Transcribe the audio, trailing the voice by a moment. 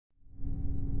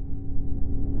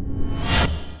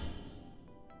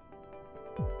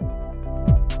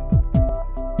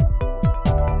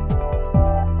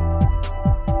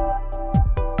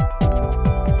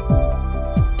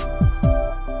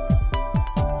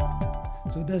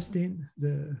So Dustin,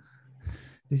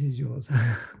 this is yours.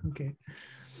 Okay.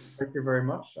 Thank you very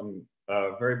much. I'm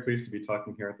very pleased to be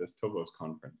talking here at this Topos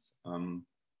conference. Well,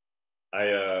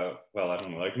 I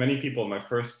don't know, like many people, my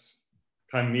first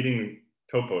time meeting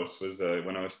Topos was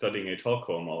when I was studying atol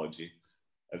cohomology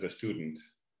as a student.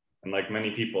 And like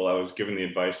many people, I was given the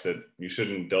advice that you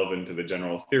shouldn't delve into the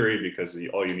general theory because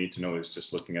all you need to know is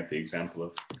just looking at the example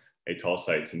of atol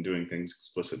sites and doing things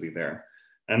explicitly there.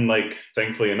 And like,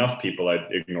 thankfully enough people, I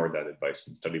ignored that advice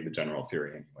and studied the general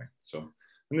theory anyway.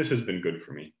 And this has been good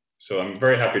for me. So I'm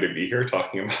very happy to be here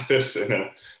talking about this in a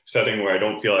setting where I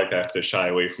don't feel like I have to shy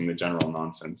away from the general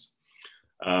nonsense.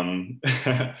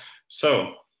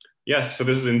 Yes, so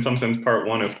this is in some sense part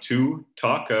one of two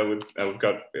talk. We've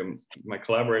got my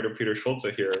collaborator, Peter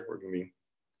Scholze here. We're gonna be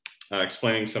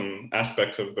explaining some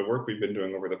aspects of the work we've been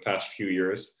doing over the past few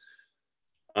years.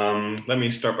 Let me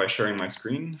start by sharing my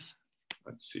screen.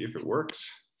 Let's see if it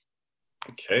works.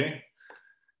 Okay,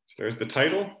 so there's the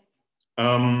title.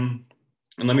 And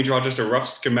let me draw just a rough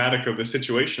schematic of the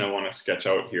situation I want to sketch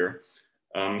out here.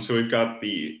 So we've got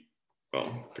the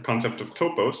concept of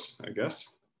topos, I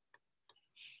guess.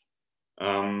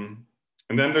 And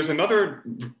then there's another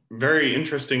very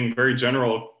interesting, very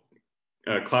general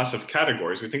class of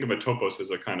categories. We think of a topos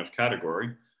as a kind of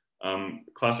category.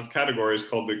 Class of categories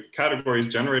called the categories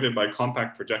generated by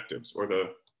compact projectives, or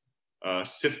the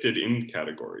sifted ind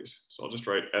categories. So I'll just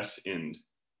write S-ind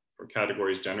for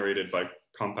categories generated by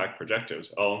compact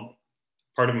projectives.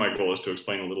 Part of my goal is to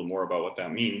explain a little more about what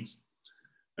that means.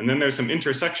 And then there's some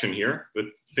intersection here,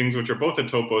 the things which are both a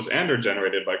topos and are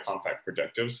generated by compact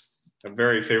projectives have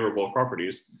very favorable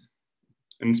properties.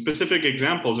 And specific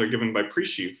examples are given by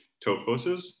presheaf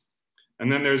toposes.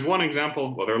 And then there's one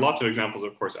example, well, there are lots of examples,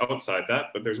 of course, outside that,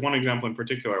 but there's one example in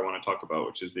particular I want to talk about,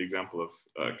 which is the example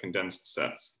of condensed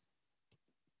sets.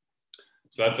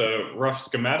 So that's a rough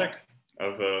schematic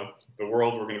of the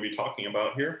world we're going to be talking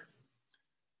about here.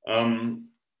 And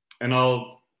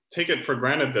I'll take it for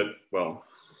granted that, well,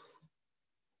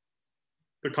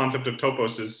 the concept of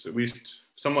topos is at least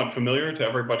somewhat familiar to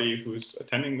everybody who's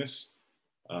attending this,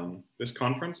 this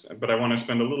conference, but I want to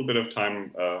spend a little bit of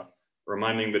time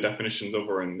reminding the definitions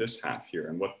over in this half here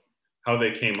and how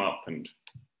they came up and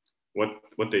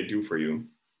what they do for you.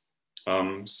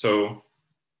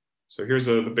 So here's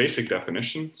the basic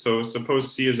definition. So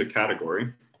suppose C is a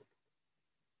category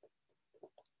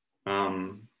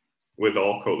with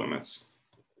all colimits.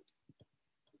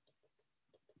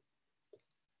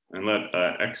 And let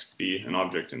X be an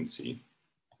object in C.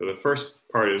 So the first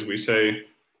part is we say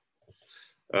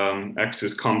X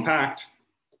is compact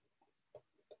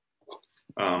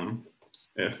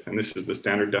if, and this is the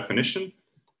standard definition,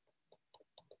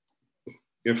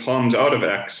 if Hom out of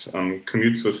X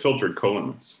commutes with filtered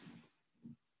colimits.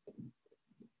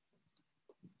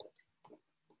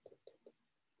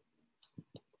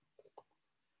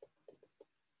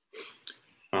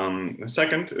 The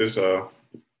second is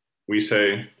we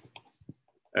say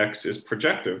X is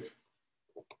projective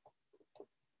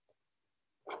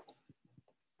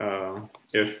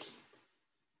if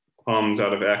Hom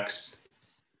out of X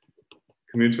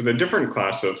commutes with a different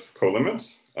class of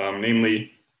colimits,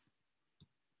 namely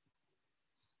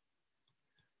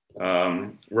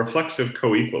reflexive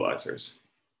coequalizers.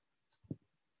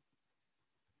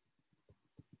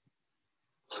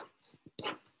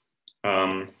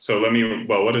 So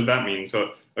what does that mean?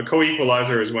 So a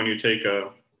coequalizer is when you take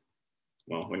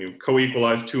when you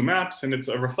coequalize two maps, and it's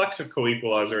a reflexive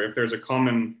coequalizer if there's a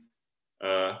common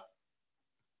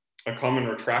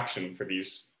retraction for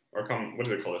these, or what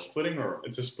do they call it, splitting, or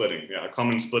it's a splitting, yeah, a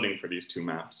common splitting for these two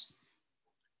maps.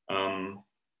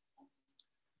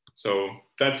 So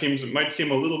that might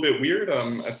seem a little bit weird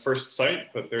at first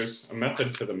sight, but there's a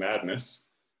method to the madness.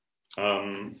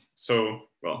 So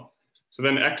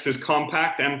then X is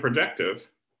compact and projective,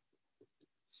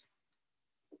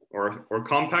 or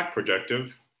compact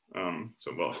projective.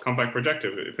 Compact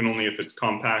projective, if and only if it's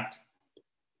compact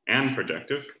and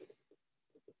projective.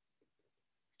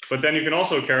 But then you can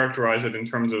also characterize it in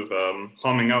terms of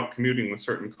Homming out commuting with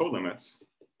certain colimits.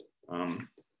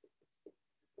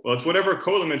 Well, it's whatever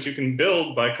colimits you can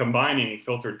build by combining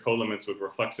filtered colimits with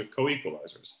reflexive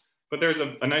coequalizers. But there's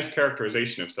a nice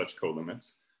characterization of such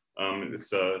colimits.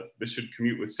 This should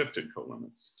commute with sifted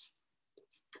colimits.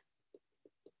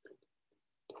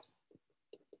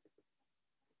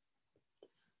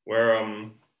 Where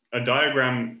a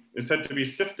diagram is said to be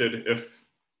sifted if,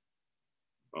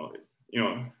 well,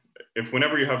 if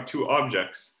whenever you have two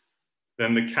objects,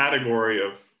 then the category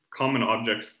of common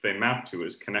objects they map to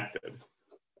is connected.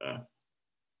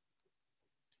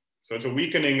 So it's a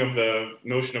weakening of the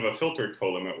notion of a filtered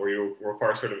colimit where you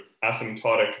require sort of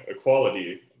asymptotic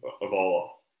equality of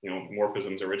all,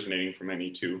 morphisms originating from any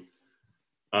two.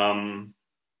 And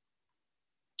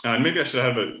maybe I should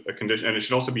have a condition, and it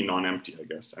should also be non-empty, I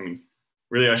guess. I mean,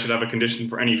 really, I should have a condition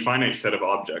for any finite set of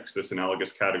objects. This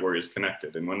analogous category is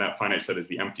connected. And when that finite set is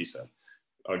the empty set,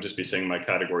 I would just be saying my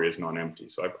category is non-empty.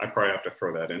 So I probably have to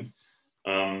throw that in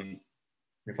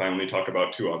if I only talk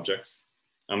about two objects.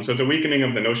 So it's a weakening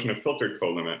of the notion of filtered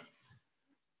colimit.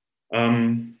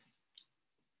 And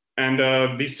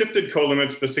these sifted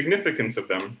colimits, the significance of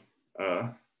them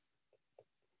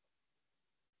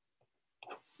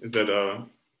is that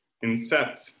in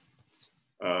sets,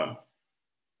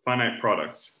 finite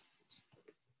products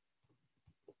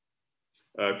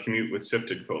commute with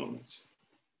sifted colimits.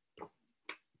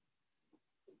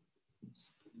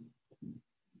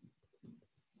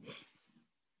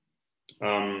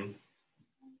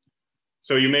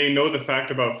 So you may know the fact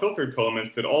about filtered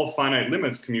colimits that all finite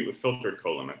limits commute with filtered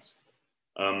colimits.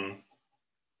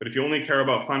 But if you only care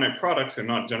about finite products and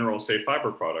not general, say,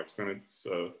 fiber products, then it's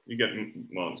you get,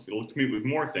 well, it'll commute with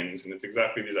more things, and it's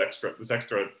exactly this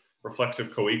extra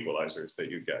reflexive co-equalizers that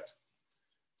you get.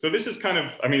 So this is kind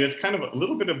of, I mean, it's kind of a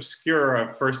little bit obscure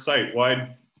at first sight.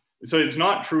 Why? So it's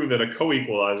not true that a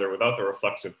co-equalizer without the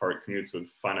reflexive part commutes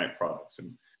with finite products. And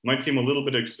it might seem a little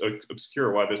bit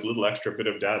obscure why this little extra bit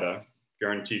of data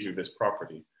guarantees you this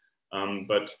property.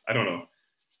 But I don't know.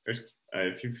 There's,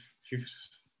 if you've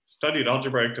studied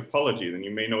algebraic topology, then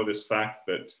you may know this fact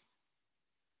that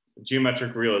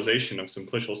geometric realization of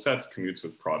simplicial sets commutes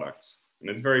with products.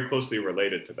 And it's very closely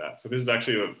related to that. So this is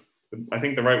actually, I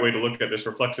think, the right way to look at this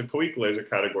reflexive coequalizer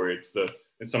category. It's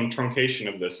some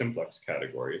truncation of the simplex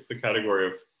category. It's the category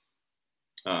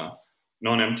of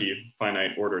non-empty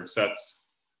finite ordered sets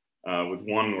with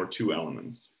one or two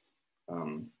elements.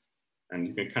 And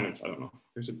you can kind of, I don't know,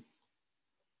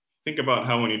 think about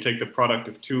how when you take the product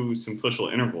of two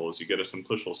simplicial intervals, you get a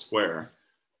simplicial square.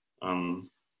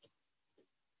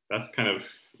 That's kind of,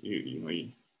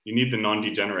 you need the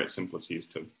non-degenerate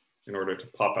simplices in order to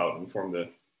pop out and form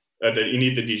you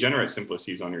need the degenerate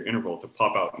simplices on your interval to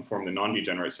pop out and form the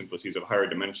non-degenerate simplices of higher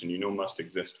dimension must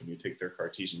exist when you take their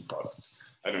Cartesian product.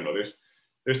 I don't know,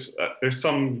 there's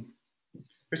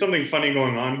something funny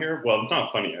going on here. Well, it's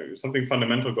not funny, there's something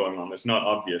fundamental going on that's not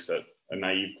obvious at a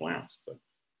naive glance, but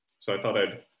so I thought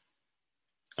I'd,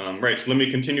 right, so let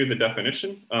me continue the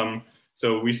definition.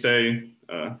 So we say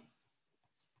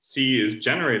C is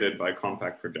generated by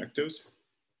compact projectives.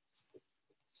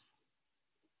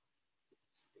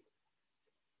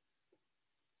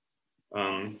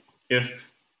 If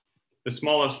the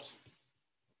smallest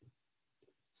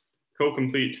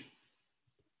co-complete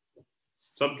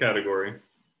subcategory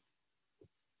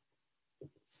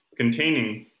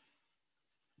containing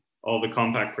all the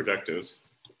compact projectives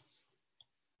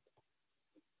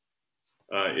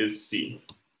is C.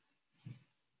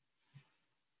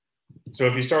 So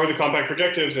if you start with the compact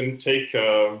projectives and take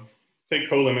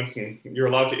colimits, and you're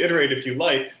allowed to iterate if you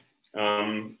like,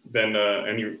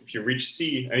 if you reach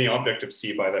C, any object of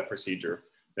C by that procedure,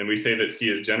 then we say that C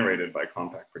is generated by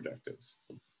compact projectives.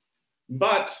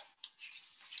 But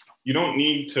you don't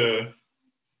need to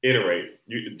iterate.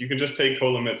 You can just take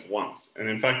colimits once. And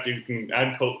in fact, you can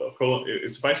add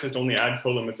it suffices to only add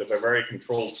colimits of a very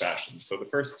controlled fashion. So the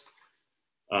first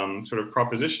sort of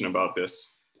proposition about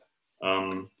this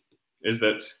is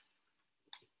that,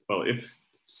 well, if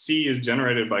C is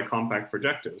generated by compact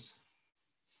projectives,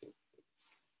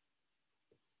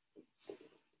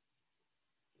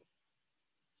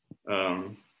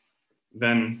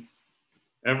 then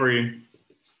every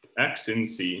X in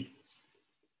C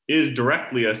is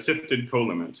directly a sifted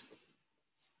colimit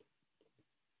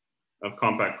of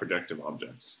compact projective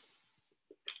objects.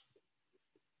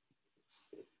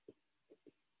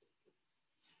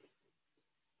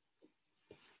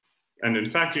 And in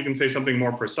fact, you can say something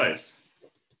more precise.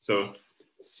 So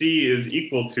C is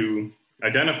equal to,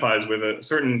 identifies with a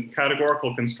certain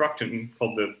categorical construction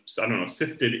called the, I don't know,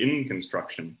 sifted in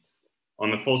construction on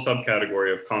the full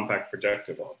subcategory of compact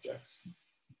projective objects.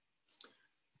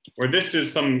 Or this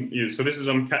is some, so this is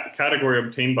some category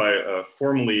obtained by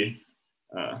formally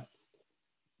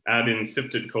add in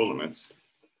sifted colimits.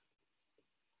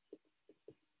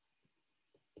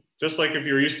 Just like if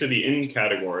you're used to the in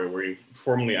category where you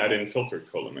formally add in filtered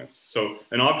colimits. So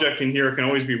an object in here can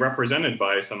always be represented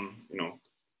by some,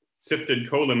 sifted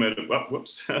colimit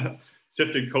of,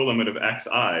 sifted colimit of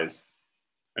xi's.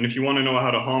 And if you want to know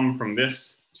how to hom from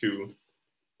this to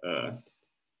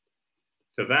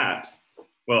that,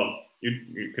 well,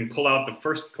 you can pull out the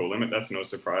first colimit, that's no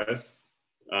surprise.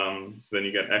 So then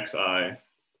you get xi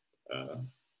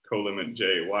colimit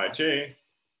j, yj.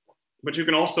 But you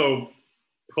can also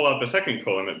pull out the second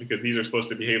colimit because these are supposed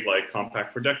to behave like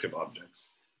compact projective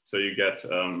objects. So you get,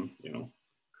 you know,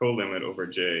 colimit over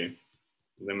j,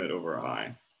 limit over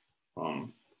I,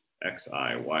 xi,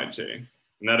 yj.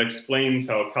 And that explains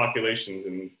how calculations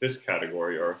in this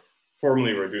category are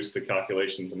formally reduced to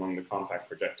calculations among the compact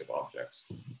projective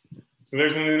objects. So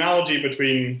there's an analogy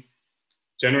between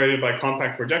generated by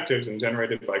compact projectives and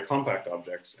generated by compact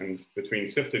objects, and between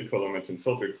sifted colimits and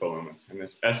filtered colimits, and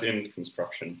this S-ind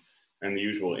construction and the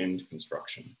usual ind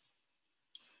construction.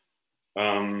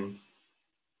 Okay,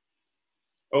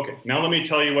 now let me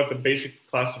tell you what the basic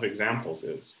class of examples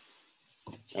is.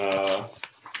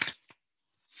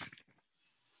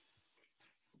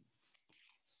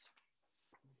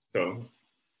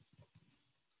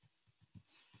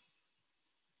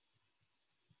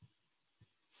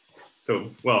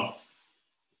 Well,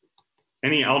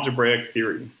 any algebraic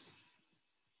theory.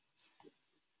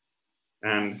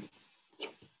 And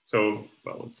so,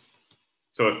 well,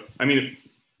 I mean,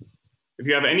 if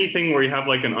you have anything where you have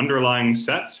like an underlying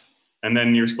set, and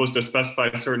then you're supposed to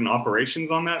specify certain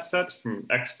operations on that set from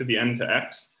x to the n to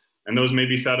x, and those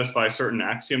maybe satisfy certain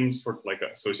axioms for like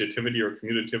associativity or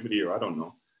commutativity, or I don't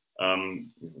know.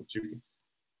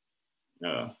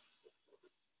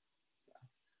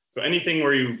 So anything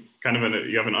where you kind of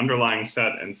you have an underlying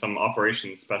set and some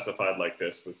operations specified like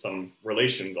this with some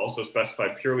relations also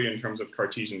specified purely in terms of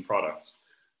Cartesian products,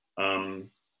 then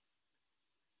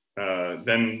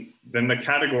the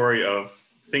category of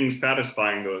things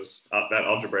satisfying those that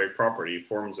algebraic property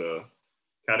forms a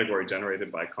category generated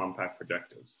by compact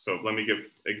projectives. So let me give an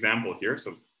example here.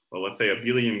 So well, let's say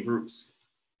abelian groups.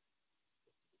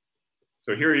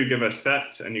 So here you give a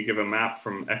set and you give a map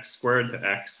from x squared to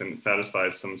x, and it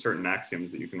satisfies some certain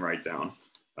axioms that you can write down,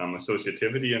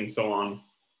 associativity and so on.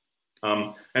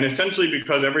 And essentially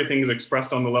because everything is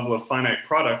expressed on the level of finite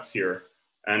products here,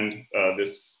 and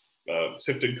this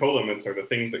sifted colimits are the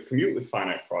things that commute with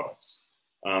finite products,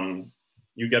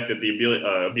 you get that the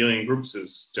abelian groups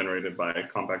is generated by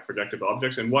compact projective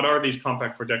objects. And what are these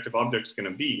compact projective objects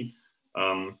going to be?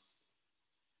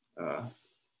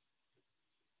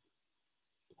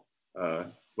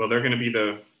 Well, they're going to be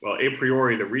a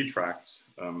priori, the retracts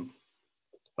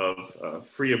of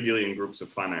free abelian groups of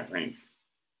finite rank.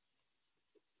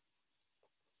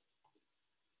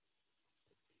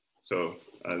 So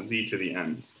z to the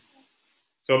n's.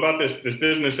 So about this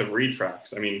business of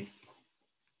retracts, I mean,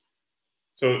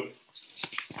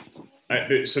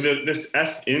 this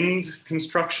S-ind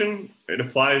construction, it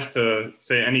applies to,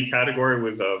 say, any category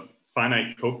with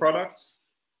finite coproducts.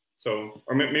 So,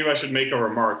 or maybe I should make a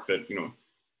remark that, you know,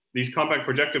 these compact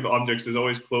projective objects is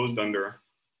always closed under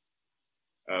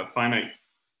finite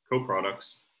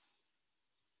coproducts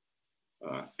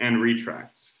and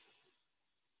retracts.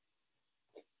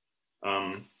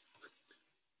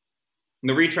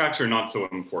 The retracts are not so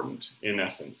important in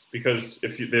essence, because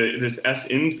if this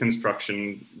S-ind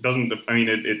construction doesn't, I mean,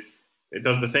 it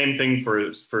does the same thing for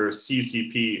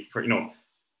CCP, for, you know,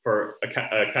 for a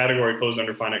category closed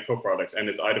under finite coproducts and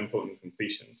its idempotent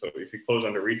completion. So if you close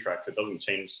under retracts, it doesn't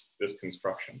change this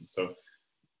construction. So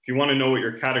if you want to know what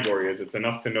your category is, it's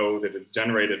enough to know that it's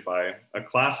generated by a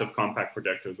class of compact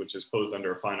projectives, which is closed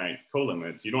under finite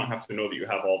colimits. You don't have to know that you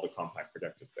have all the compact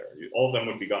projectives there. All of them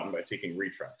would be gotten by taking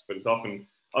retracts, but it's often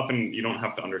you don't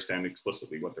have to understand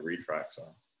explicitly what the retracts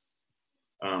are.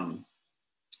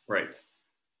 Right.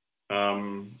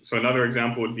 So another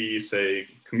example would be, say,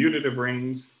 commutative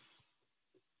rings.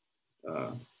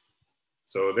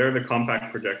 So they're the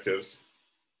compact projectives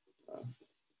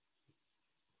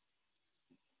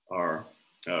are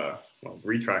well,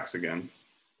 retracts again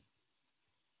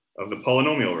of the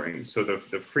polynomial rings. So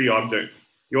the free object,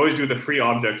 you always do the free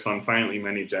objects on finitely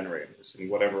many generators in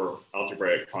whatever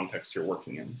algebraic context you're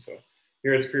working in. So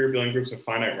here it's free abelian groups of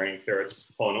finite rank. There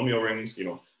it's polynomial rings. You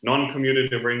know,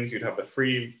 non-commutative rings, you'd have the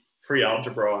free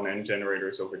algebra on n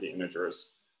generators over the integers.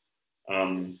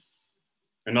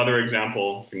 Another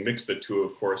example, you can mix the two,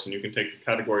 of course, and you can take the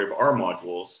category of R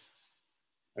modules,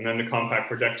 and then the compact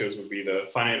projectives would be the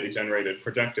finitely generated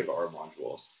projective R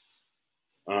modules.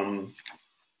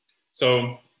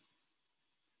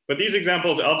 But these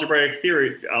examples, algebraic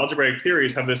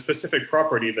theories have this specific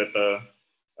property that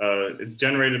it's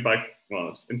generated by, well,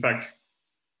 it's in fact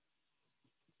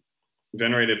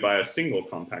generated by a single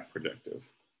compact projective.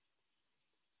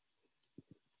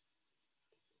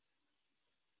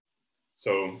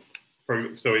 So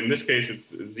in this case,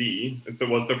 it's Z. If there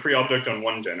was the free object on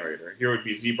one generator, here would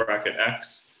be Z bracket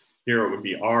X. Here it would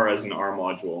be R as an R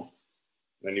module.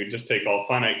 Then you just take all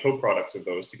finite coproducts of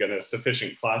those to get a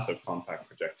sufficient class of compact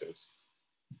projectives.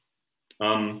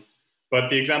 But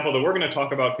the example that we're going to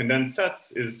talk about, condensed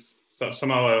sets, is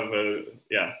somehow of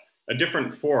a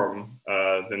different form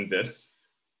than this.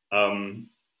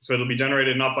 So it'll be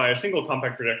generated not by a single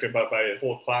compact projective, but by a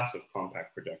whole class of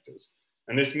compact projectives.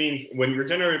 And this means when you're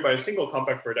generated by a single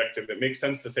compact projective, it makes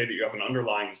sense to say that you have an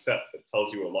underlying set that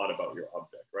tells you a lot about your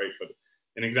object, right? But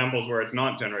in examples where it's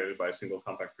not generated by a single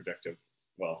compact projective,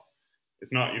 well,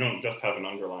 it's not, you don't just have an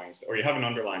underlying set, or you have an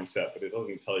underlying set, but it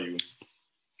doesn't tell you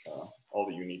all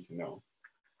that you need to know.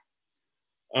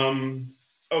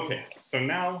 Okay, so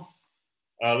now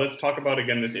let's talk about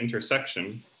again this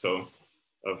intersection, so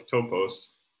of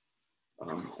topos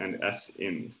and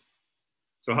S-in.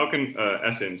 So how can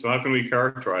S-in? So how can we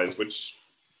characterize which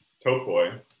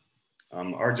topoi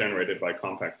are generated by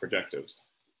compact projectives?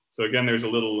 So again, there's a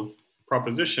little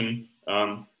proposition.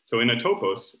 So in a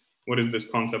topos, what is this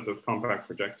concept of compact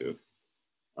projective?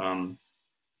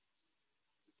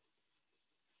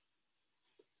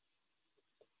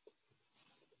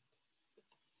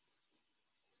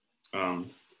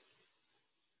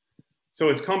 So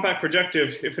it's compact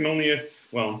projective if and only if,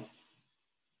 well,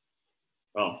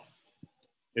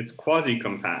 it's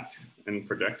quasi-compact and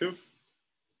projective.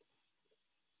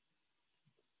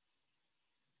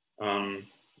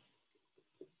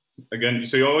 Again,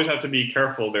 so you always have to be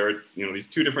careful. There are, these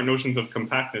two different notions of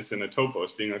compactness in a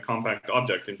topos, being a compact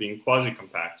object and being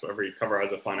quasi-compact. So every cover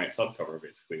has a finite subcover,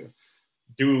 basically.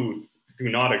 Do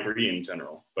not agree in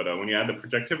general, but when you add the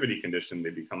projectivity condition,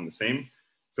 they become the same.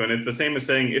 So, and it's the same as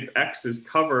saying if X is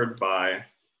covered by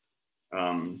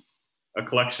a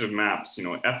collection of maps,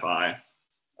 Fi.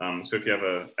 So if you have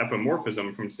an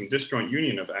epimorphism from some disjoint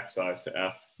union of Xi's to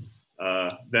F,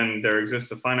 then there exists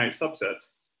a finite subset,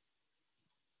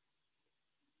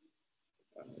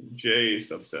 J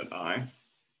subset I,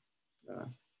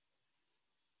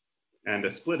 and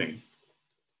a splitting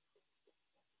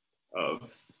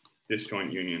of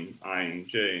disjoint union I and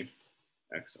J,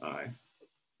 Xi,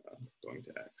 going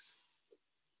to X.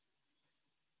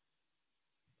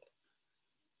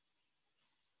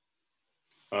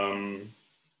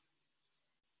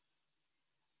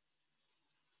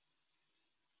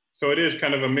 So it is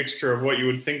kind of a mixture of what you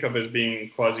would think of as being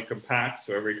quasi-compact,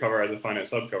 so every cover has a finite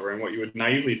subcover, and what you would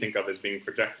naively think of as being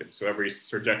projective, so every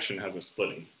surjection has a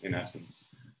splitting, in essence.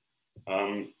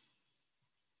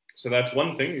 So that's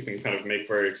one thing. You can kind of make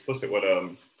very explicit what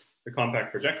the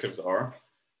compact projectives are.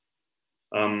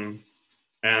 Another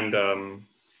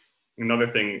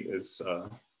thing is,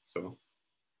 so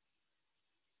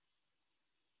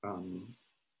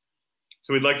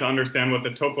we'd like to understand what the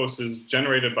toposes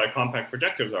generated by compact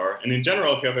projectives are. And in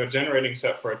general, if you have a generating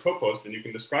set for a topos, then you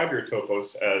can describe your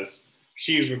topos as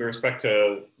sheaves with respect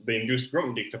to the induced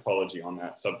Grothendieck topology on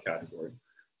that subcategory.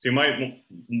 So you might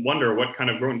wonder what kind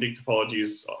of Grothendieck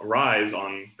topologies arise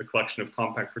on the collection of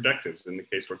compact projectives in the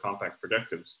case where compact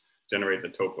projectives generate the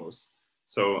topos.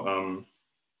 So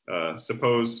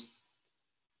suppose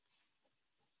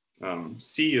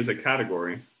C is a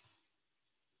category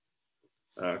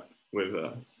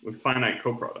with finite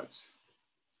coproducts.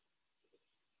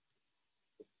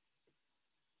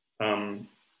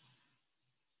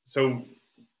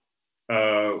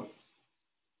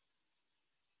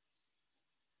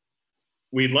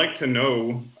 We'd like to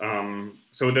know,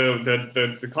 so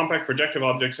the compact projective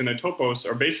objects in a topos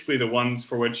are basically the ones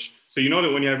for which, so you know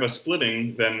that when you have a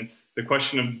splitting, then the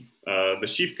question of the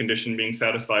sheaf condition being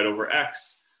satisfied over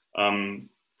X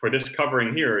for this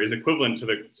covering here is equivalent to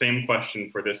the same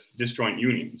question for this disjoint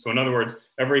union. So in other words,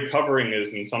 every covering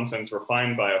is in some sense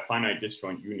refined by a finite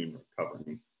disjoint union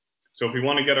covering. So if we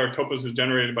want to get our toposes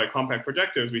generated by compact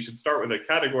projectives, we should start with a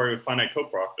category with finite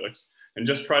coproducts and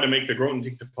just try to make the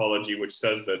Grothendieck topology, which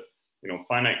says that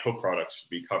finite coproducts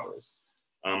should be covers.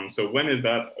 So when is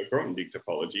that a Grothendieck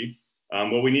topology?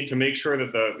 Well, we need to make sure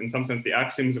that in some sense, the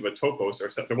axioms of a topos are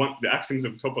the axioms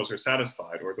of topos are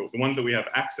satisfied, or the ones that we have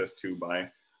access to by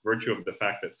virtue of the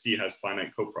fact that C has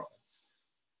finite coproducts.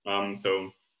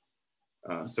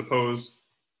 Suppose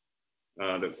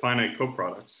that finite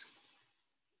coproducts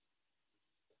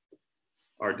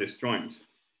are disjoint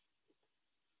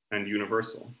and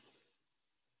universal.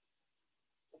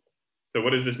 So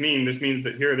what does this mean? This means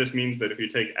that if you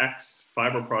take X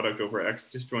fiber product over X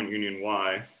disjoint union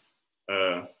Y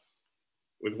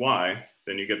with Y,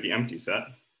 then you get the empty set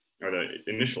or the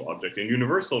initial object. And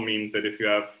universal means that if you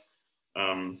have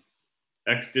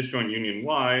X disjoint union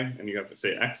Y and you have to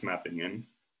say X mapping in,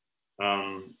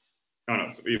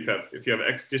 so if you have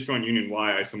X disjoint union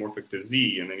Y isomorphic to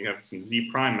Z and then you have some Z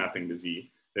prime mapping to Z,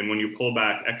 then when you pull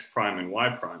back x prime and y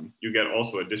prime, you get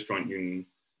also a disjoint union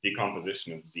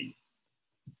decomposition of Z.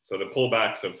 So the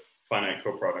pullbacks of finite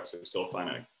coproducts are still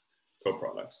finite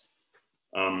coproducts.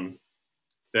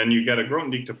 Then you get a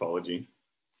Grothendieck topology.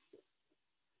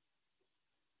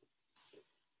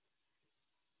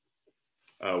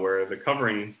 Where the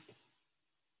covering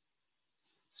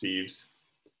sieves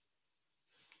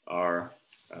are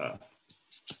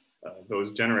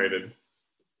those generated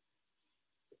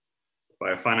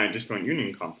by a finite disjoint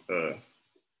union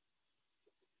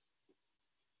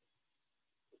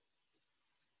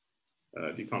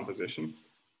decomposition.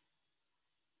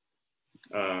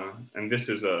 And this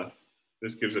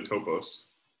gives a topos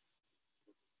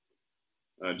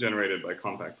generated by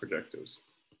compact projectives.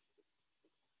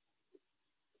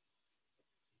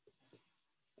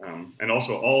 And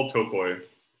also all topoi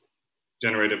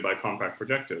generated by compact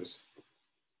projectives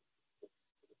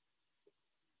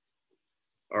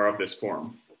are of this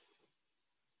form.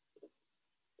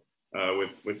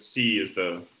 With C is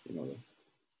the,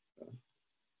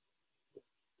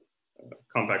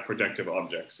 compact projective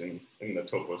objects in the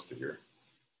topos that you're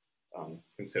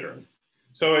considering.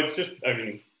 So it's just, I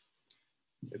mean,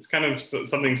 it's kind of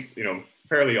something,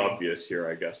 fairly obvious here,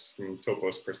 I guess, from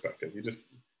topos perspective. You just,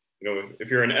 if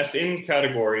you're an S-in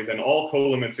category, then all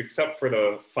colimits except for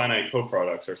the finite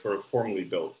coproducts are sort of formally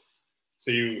built. So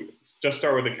you just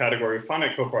start with the category of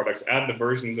finite coproducts, add the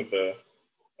versions of the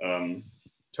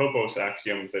topos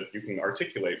axiom that you can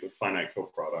articulate with finite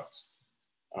coproducts.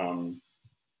 And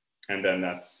then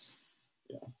that's,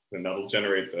 then that'll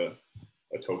generate a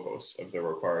topos of the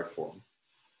required form.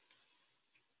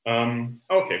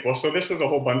 Okay, well, so this is a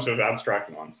whole bunch of abstract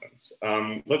nonsense.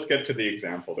 Let's get to the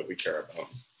example that we care about.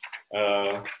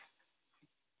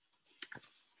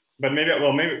 But maybe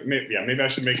I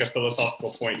should make a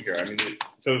philosophical point here. I mean,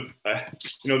 so,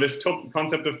 this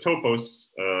concept of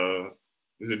topos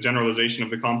is a generalization of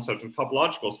the concept of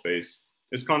topological space.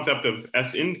 This concept of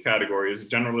S-int category is a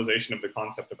generalization of the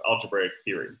concept of algebraic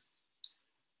theory.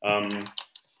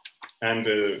 And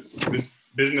this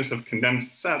business of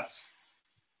condensed sets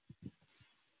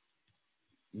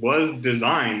was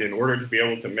designed in order to be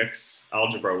able to mix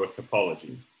algebra with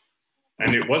topology.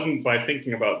 And it wasn't by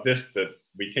thinking about this that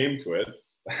we came to it,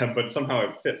 but somehow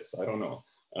it fits. I don't know.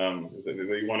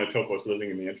 You want a topos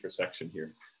living in the intersection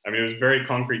here. I mean, it was very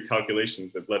concrete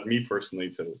calculations that led me personally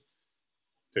to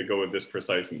go with this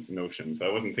precise notion. So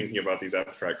I wasn't thinking about these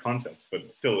abstract concepts,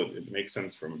 but still it makes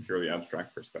sense from a purely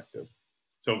abstract perspective.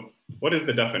 So what is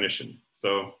the definition?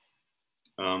 So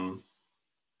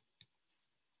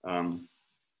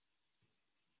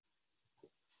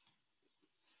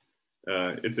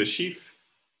it's a sheaf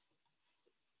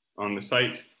on the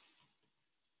site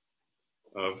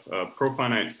of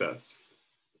profinite sets.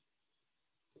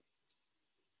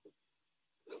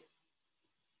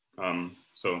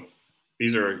 So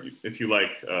these are, if you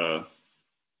like,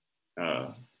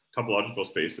 topological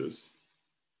spaces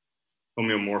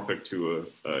homeomorphic to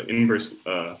a inverse,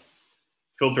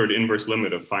 filtered inverse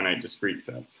limit of finite discrete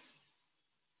sets.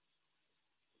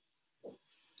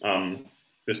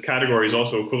 This category is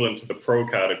also equivalent to the pro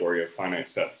category of finite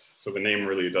sets. So the name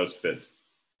really does fit.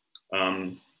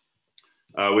 With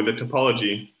a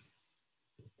topology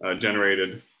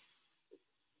generated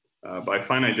by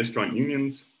finite disjoint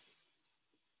unions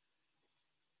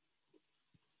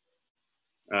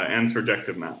and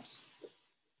surjective maps.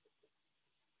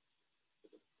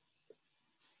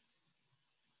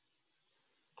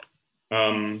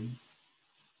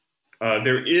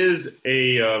 There is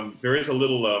a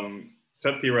little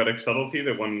set theoretic subtlety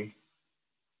that one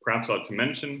perhaps ought to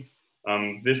mention.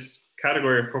 This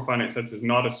category of profinite sets is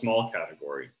not a small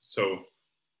category. So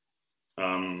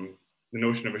the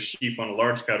notion of a sheaf on a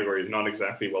large category is not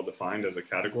exactly well defined as a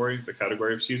category, the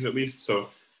category of sheaves at least. So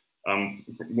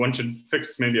one should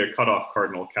fix maybe a cutoff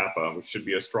cardinal kappa, which should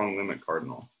be a strong limit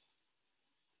cardinal.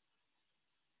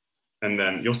 And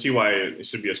then you'll see why it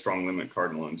should be a strong limit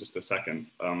cardinal in just a second.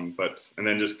 And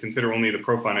then just consider only the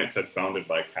profinite sets bounded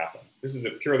by kappa. This is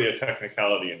purely a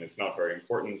technicality and it's not very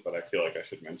important, but I feel like I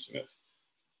should mention it.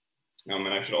 And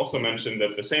I should also mention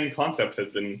that the same concept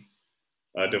had been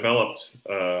developed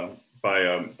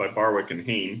by Barwick and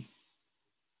Hain.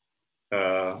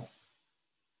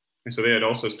 And so they had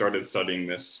also started studying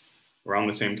this around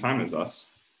the same time as us.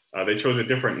 They chose a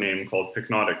different name called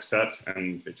pycnotic set,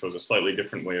 and they chose a slightly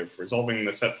different way of resolving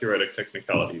the set theoretic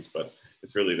technicalities, but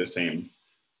it's really the same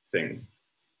thing.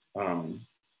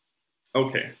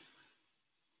 Okay.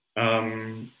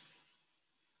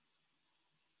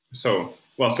 So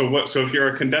if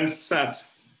you're a condensed set,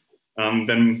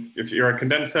 then if you're a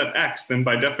condensed set X, then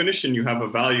by definition, you have a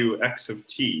value X of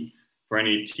T for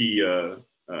any T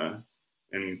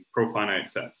in profinite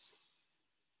sets.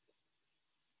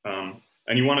 And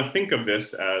you want to think of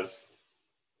this as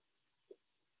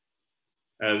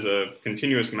a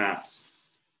continuous maps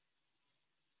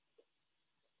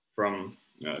from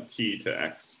T to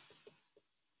X.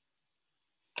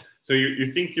 So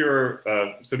you think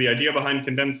so the idea behind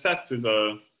condensed sets is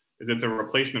it's a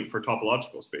replacement for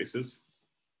topological spaces.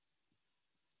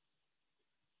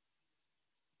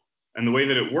 And the way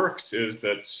that it works is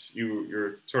that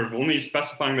you're sort of only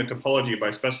specifying the topology by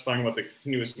specifying what the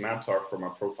continuous maps are from a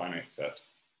profinite set.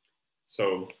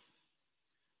 So,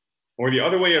 or the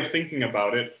other way of thinking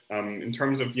about it, in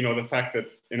terms of the fact that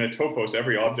in a topos,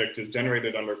 every object is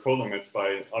generated under colimits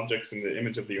by objects in the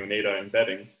image of the Oneda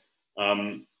embedding,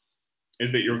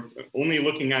 is that you're only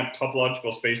looking at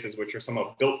topological spaces which are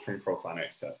somehow built from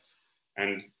profinite sets.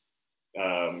 And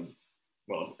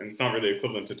well, and it's not really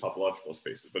equivalent to topological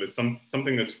spaces, but it's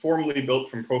something that's formally built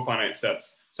from profinite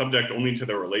sets, subject only to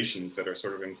the relations that are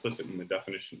sort of implicit in the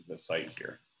definition of the site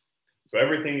here. So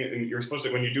everything, you're supposed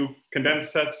to, when you do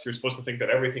condensed sets, you're supposed to think that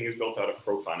everything is built out of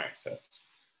profinite sets.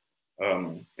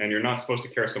 And you're not supposed to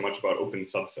care so much about open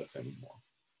subsets anymore,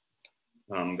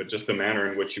 but just the manner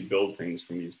in which you build things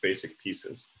from these basic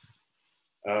pieces.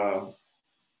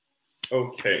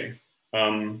 Okay,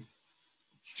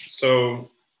 so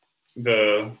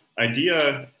the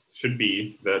idea should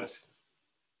be that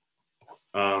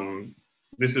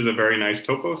this is a very nice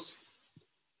topos.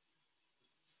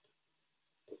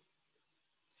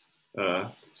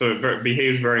 So it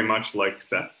behaves very much like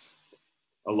sets,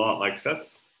 a lot like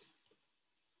sets,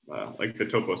 like the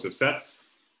topos of sets,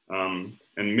 and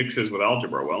mixes with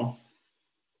algebra well.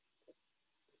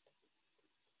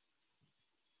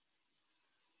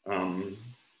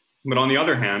 But on the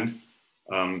other hand,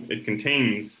 it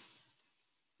contains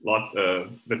lots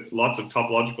of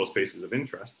topological spaces of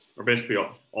interest, or basically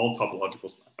all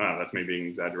topological, that's maybe an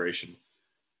exaggeration.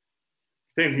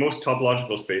 It contains most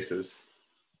topological spaces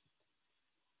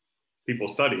people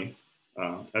study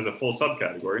as a full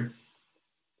subcategory.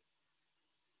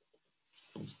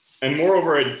 And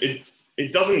moreover,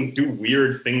 it doesn't do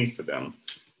weird things to them.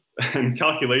 And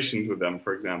calculations with them,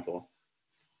 for example,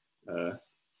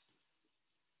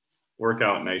 work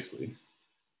out nicely.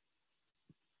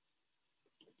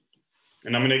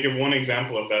 And I'm going to give one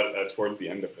example of that towards the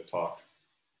end of the talk.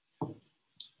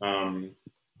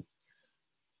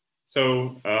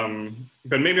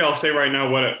 But maybe I'll say right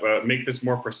now what make this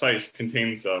more precise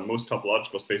contains most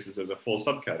topological spaces as a full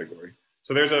subcategory.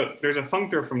 So there's a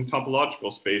functor from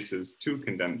topological spaces to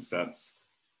condensed sets,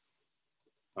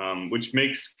 which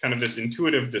makes kind of this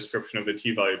intuitive description of the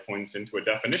t-value points into a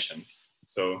definition.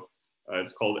 So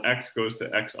it's called x goes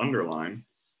to x underline.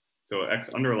 So x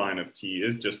underline of t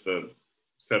is just the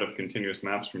set of continuous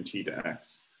maps from t to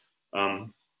x.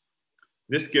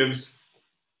 This gives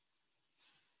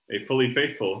a fully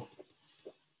faithful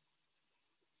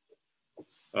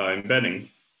embedding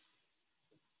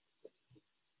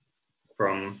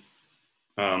from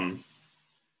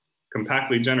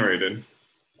compactly generated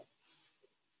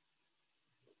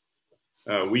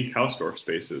weak Hausdorff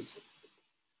spaces.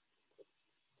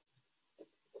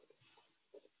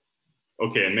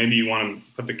 Okay, and maybe you want to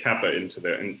put the kappa into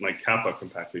there, and like kappa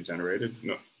compactly generated.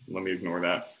 No, let me ignore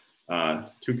that.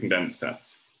 Two condensed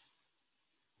sets.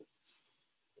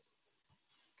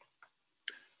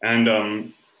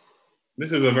 And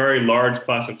this is a very large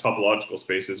class of topological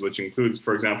spaces, which includes,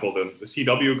 for example, the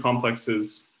CW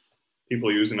complexes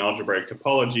people use in algebraic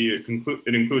topology. It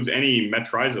includes any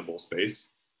metrizable space.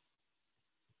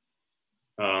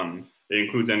 It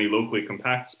includes any locally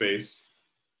compact space.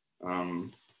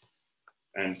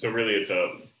 And so really it's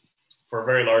for a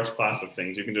very large class of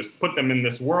things. You can just put them in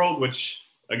this world, which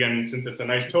again, since it's a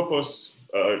nice topos,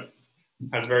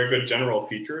 has very good general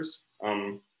features.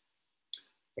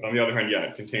 But on the other hand, yeah,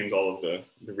 it contains all of the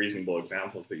reasonable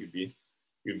examples that you'd be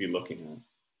looking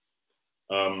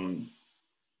at.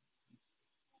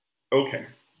 Okay,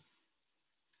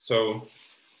 so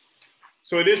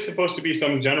it is supposed to be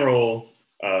some general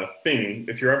thing.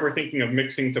 If you're ever thinking of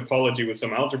mixing topology with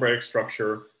some algebraic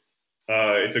structure,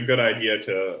 it's a good idea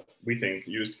to, we think,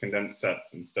 use condensed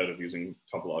sets instead of using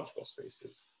topological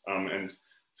spaces. And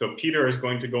so Peter is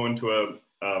going to go into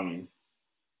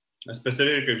a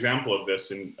specific example of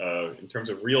this in terms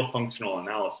of real functional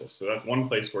analysis. So that's one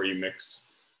place where you mix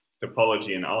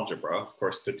topology and algebra. Of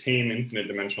course, to tame infinite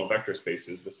dimensional vector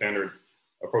spaces, the standard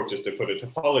approach is to put a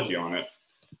topology on it.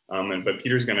 But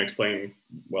Peter's going to explain,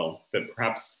 well, that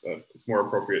perhaps it's more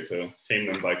appropriate to tame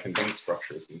them by condensed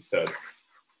structures instead.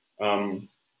 But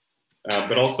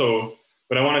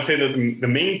but I want to say that the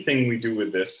main thing we do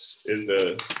with this is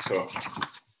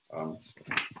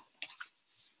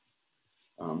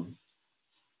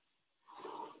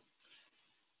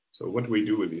so what do we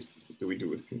do with these? Do we do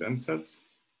with condensed sets?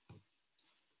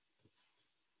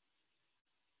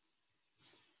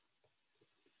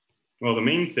 Well, the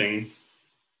main thing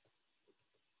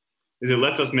is it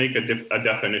lets us make a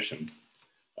definition.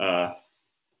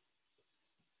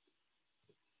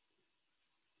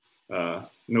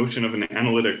 Notion of an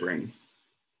analytic ring.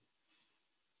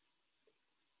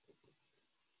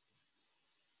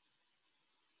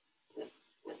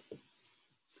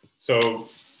 So,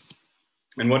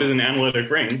 and what is an analytic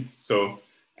ring? So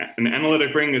an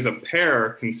analytic ring is a pair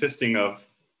consisting of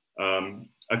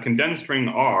a condensed ring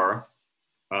R,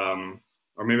 or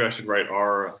maybe I should write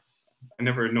R. I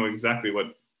never know exactly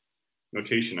what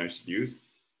notation I should use.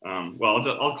 Well,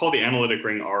 I'll call the analytic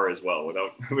ring R as well,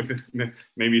 with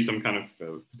maybe some kind of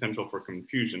potential for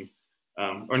confusion.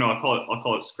 Or no, I'll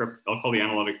call it script. I'll call the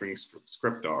analytic ring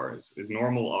script R is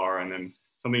normal R, and then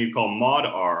something you call mod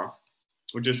R,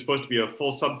 which is supposed to be a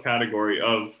full subcategory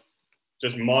of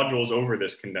just modules over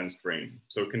this condensed ring.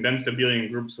 So condensed abelian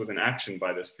groups with an action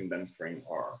by this condensed ring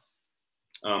R.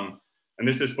 And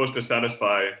this is supposed to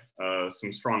satisfy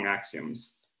some strong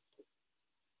axioms.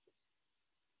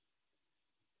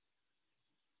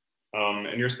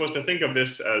 And you're supposed to think of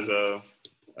this as of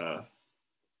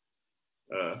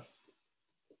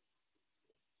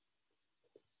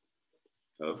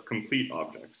complete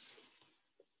objects.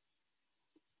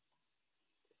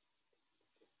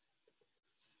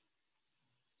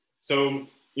 So,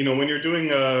 you know, when you're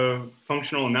doing a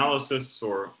functional analysis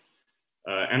or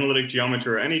analytic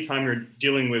geometry, or anytime you're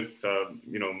dealing with,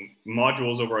 you know,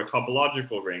 modules over a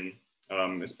topological ring,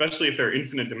 especially if they're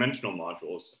infinite dimensional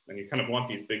modules, and you kind of want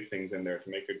these big things in there to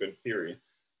make a good theory,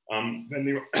 then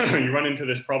you run into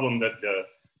this problem that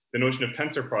the notion of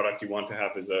tensor product you want to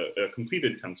have is a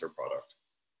completed tensor product.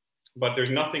 But there's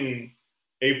nothing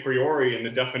a priori in the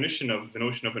definition of the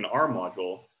notion of an R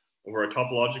module over a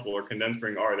topological or condensed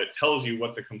ring R that tells you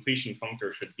what the completion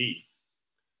functor should be.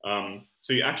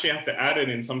 So you actually have to add it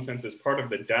in some sense as part of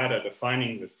the data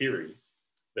defining the theory,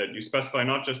 that you specify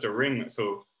not just a ring.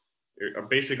 So our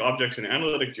basic objects in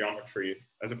analytic geometry,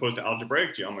 as opposed to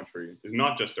algebraic geometry, is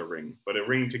not just a ring, but a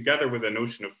ring together with a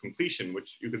notion of completion,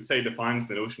 which you could say defines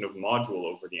the notion of module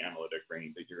over the analytic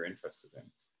ring that you're interested in.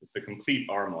 It's the complete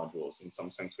R modules in some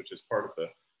sense, which is part of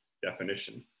the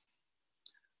definition.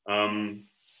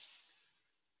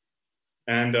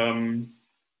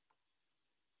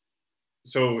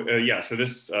 So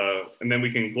this, and then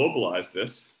we can globalize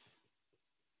this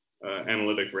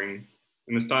analytic ring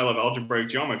in the style of algebraic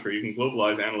geometry. You can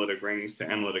globalize analytic rings to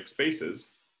analytic spaces,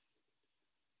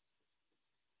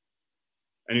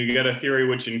 and you get a theory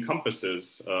which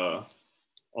encompasses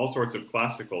all sorts of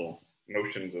classical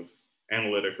notions of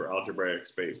analytic or algebraic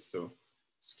space. So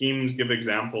schemes give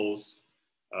examples,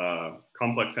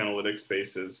 complex analytic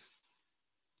spaces,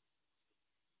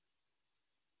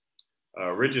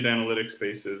 rigid analytic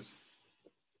spaces.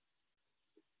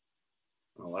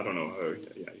 Well, I don't know.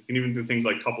 Yeah, you can even do things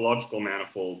like topological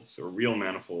manifolds or real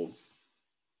manifolds.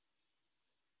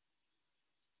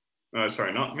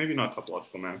 Sorry, maybe not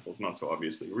topological manifolds, not so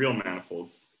obviously. Real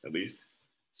manifolds, at least.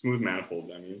 Smooth manifolds,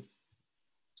 I mean.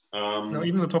 No,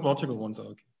 even the topological ones are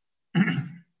okay.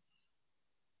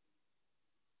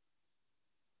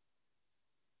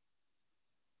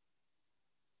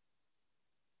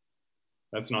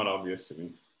 That's not obvious to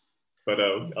me, but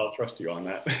I'll trust you on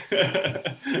that.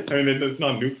 I mean, it's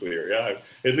not nuclear, yeah.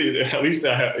 At least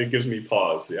it gives me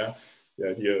pause, yeah.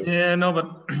 The idea. Yeah, no,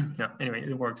 but yeah. Anyway,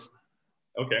 it works.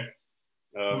 Okay.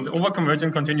 With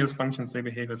over-convergent continuous functions, they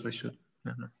behave as they should.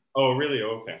 Oh, really?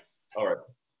 Oh, okay. All right.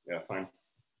 Yeah, fine.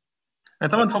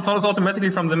 And someone follows automatically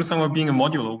from them somewhere being a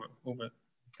module over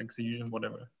execution,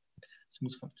 whatever,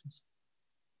 smooth functions.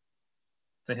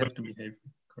 They have to behave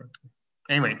correctly.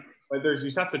 Anyway. But you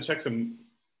just have to check some.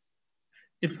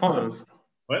 It follows.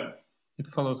 What? It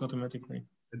follows automatically.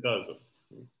 It does.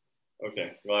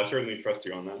 Okay. Well, I certainly trust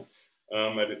you on that.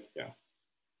 Yeah.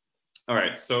 All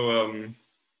right. So,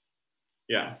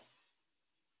 yeah.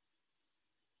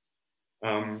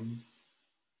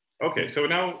 Okay. So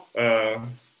now,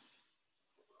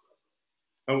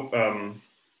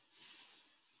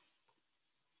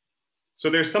 so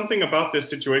there's something about this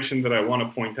situation that I want to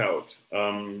point out.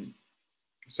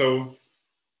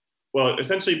 Well,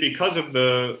 essentially because of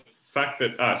the fact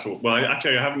that, actually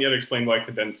I haven't yet explained why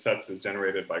condensed sets is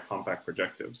generated by compact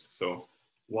projectives. So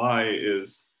why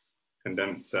is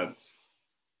condensed sets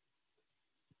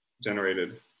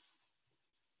generated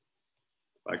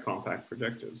by compact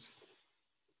projectives?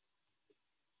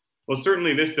 Well,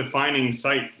 certainly this defining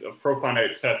site of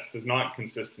profinite sets does not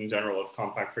consist in general of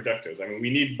compact projectives. I mean, we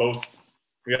need both.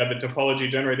 We have the topology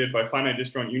generated by finite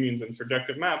disjoint unions and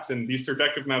surjective maps, and these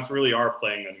surjective maps really are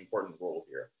playing an important role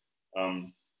here.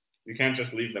 You can't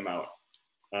just leave them out.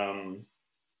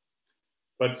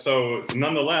 But so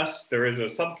nonetheless, there is a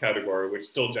subcategory which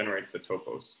still generates the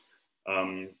topos.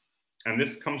 And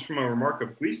this comes from a remark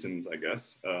of Gleason's, I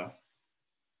guess.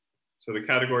 So the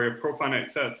category of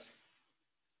profinite sets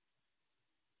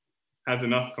has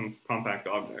enough compact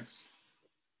objects.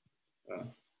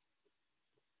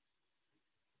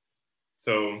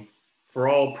 So for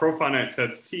all profinite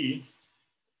sets T,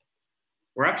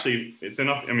 we're actually, it's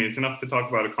enough, I mean, it's enough to talk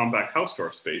about a compact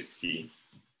Hausdorff space T.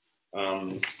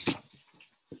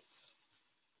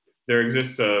 There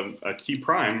exists a T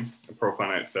prime, a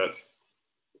profinite set,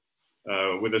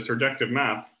 with a surjective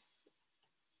map.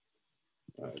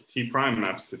 T prime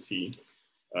maps to T,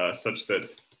 such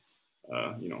that,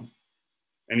 you know,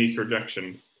 any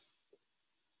surjection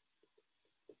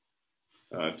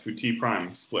to T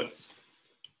prime splits.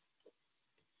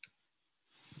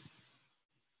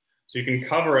 So you can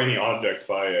cover any object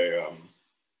by a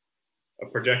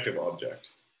projective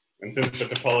object. And since the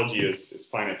topology is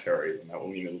finitary, then that will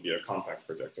mean it will be a compact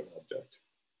projective object.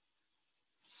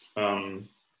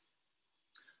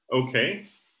 Okay,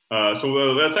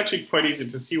 so that's actually quite easy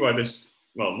to see why this,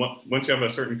 well, once you have a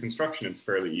certain construction, it's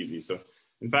fairly easy. So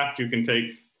in fact, you can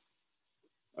take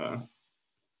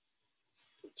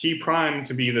T prime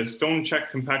to be the stone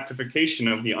check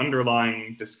compactification of the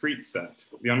underlying discrete set,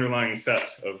 the underlying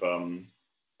set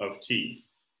of T.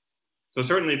 So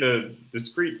certainly the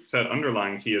discrete set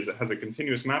underlying T has a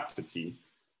continuous map to T,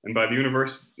 and by the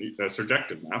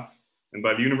surjective map, and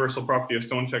by the universal property of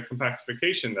stone check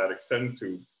compactification, that extends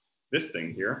to this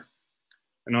thing here.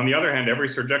 And on the other hand, every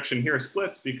surjection here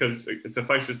splits because it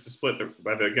suffices to split,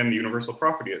 again, the universal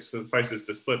property, it suffices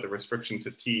to split the restriction to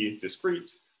T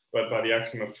discrete, but by the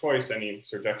axiom of choice, any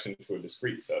surjection to a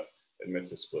discrete set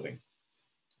admits a splitting.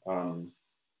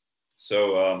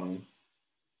 So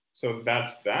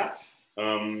that's that.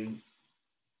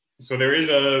 So there is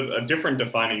a different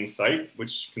defining site,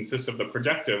 which consists of the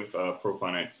projective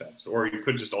profinite sets, or you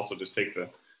could just also just take the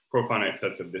profinite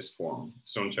sets of this form,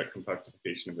 stone check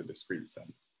compactification of a discrete set,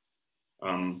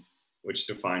 which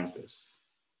defines this.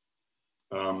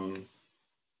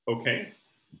 Okay,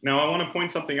 now I want to point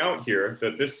something out here,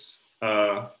 that this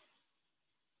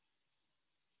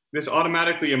this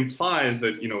automatically implies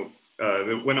that, you know,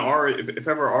 that when R, if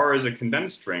ever R is a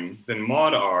condensed string, then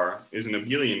mod R is an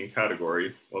abelian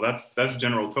category. Well, that's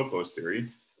general topos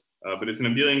theory, but it's an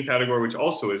abelian category which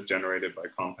also is generated by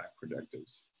compact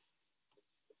projectives.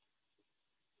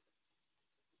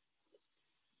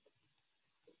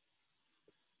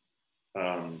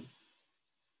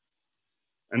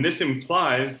 And this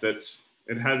implies that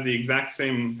it has the exact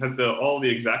same, all the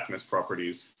exactness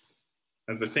properties,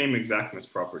 has the same exactness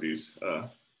properties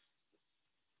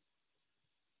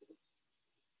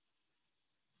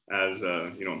as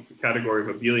you know, the category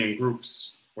of abelian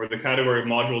groups, or the category of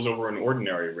modules over an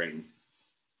ordinary ring.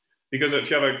 Because if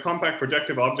you have a compact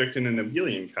projective object in an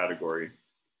abelian category,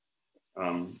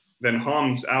 then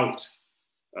Homs out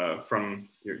from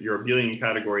your abelian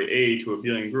category A to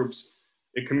abelian groups,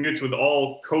 it commutes with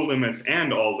all colimits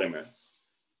and all limits.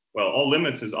 Well, all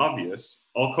limits is obvious.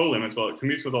 All colimits, well, it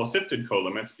commutes with all sifted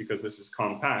colimits because this is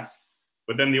compact.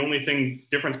 But then the only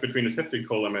difference between a sifted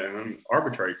colimit and an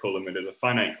arbitrary colimit is a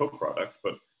finite coproduct.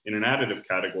 But in an additive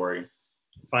category,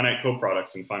 finite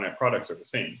coproducts and finite products are the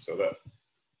same. So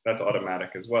that's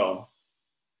automatic as well.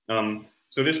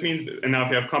 So this means that, and now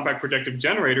if you have compact projective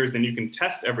generators, then you can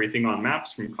test everything on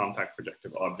maps from compact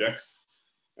projective objects.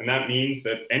 And that means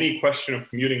that any question of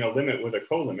commuting a limit with a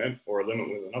colimit, or a limit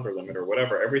with another limit, or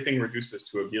whatever, everything reduces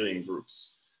to abelian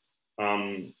groups.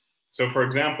 So for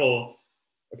example,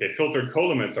 okay, filtered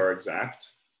colimits are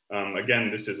exact.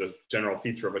 Again, this is a general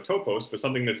feature of a topos, but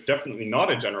something that's definitely not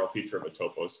a general feature of a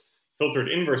topos, filtered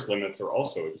inverse limits are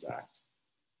also exact.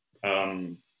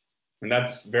 And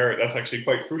that's actually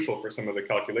quite crucial for some of the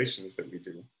calculations that we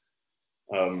do.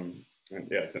 And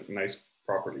yeah, it's a nice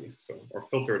property. So, or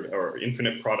filtered or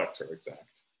infinite products are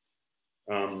exact.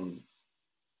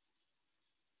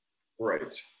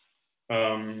 Right.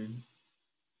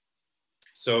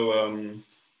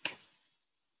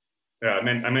 Yeah,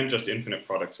 I meant just infinite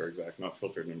products are exact, not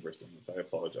filtered inverse limits. I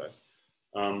apologize.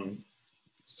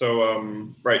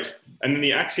 Right, and then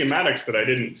the axiomatics that I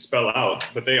didn't spell out,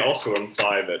 but they also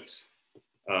imply that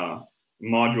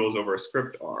modules over a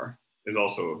script R is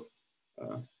also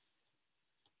a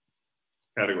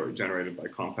category generated by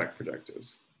compact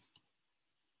projectives.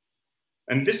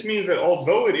 And this means that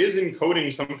although it is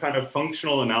encoding some kind of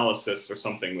functional analysis or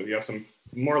something, where you have some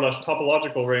more or less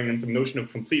topological ring and some notion of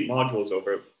complete modules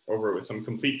over it with some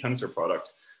complete tensor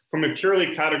product, from a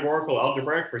purely categorical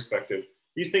algebraic perspective,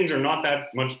 these things are not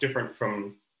that much different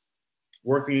from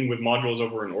working with modules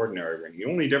over an ordinary ring. The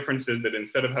only difference is that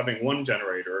instead of having one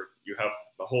generator, you have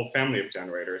the whole family of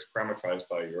generators parameterized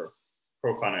by your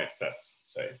profinite sets,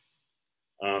 say.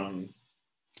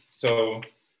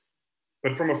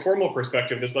 But from a formal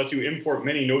perspective, this lets you import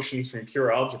many notions from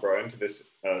pure algebra into this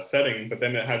setting, but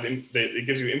then it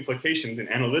gives you implications in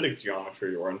analytic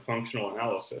geometry or in functional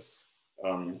analysis,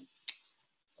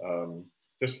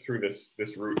 just through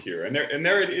this route here. And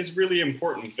there it is really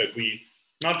important that we,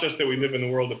 not just that we live in the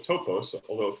world of topos,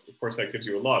 although of course that gives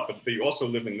you a lot, but that you also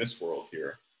live in this world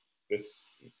here. These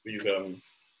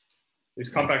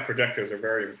compact projectives are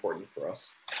very important for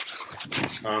us.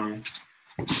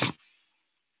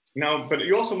 Now, but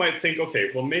you also might think,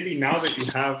 okay, well, maybe now that you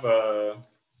have,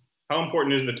 how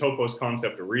important is the topos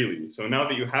concept really? So now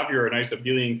that you have your nice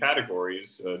abelian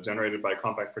categories generated by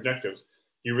compact projectives,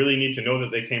 you really need to know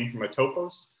that they came from a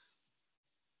topos?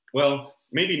 Well,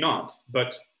 maybe not,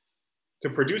 but to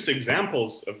produce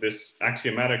examples of this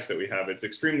axiomatics that we have, it's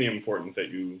extremely important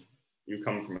that you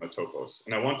come from a topos.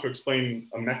 And I want to explain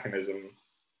a mechanism.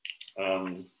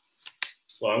 Well,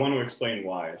 I want to explain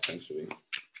why, essentially.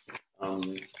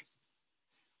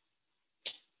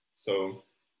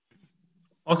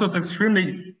 Also, it's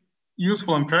extremely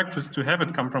useful in practice to have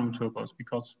it come from a topos,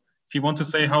 because if you want to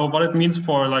say what it means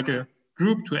for like a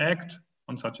group to act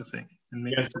on such a thing, and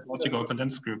make it a logical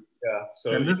condensed group. Yeah.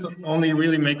 So and this only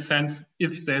really makes sense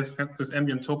if there's this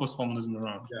ambient topos formalism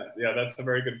around. Yeah, that's a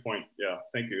very good point. Yeah,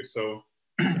 thank you. So,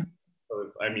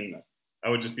 I mean, I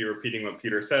would just be repeating what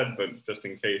Peter said, but just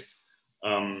in case.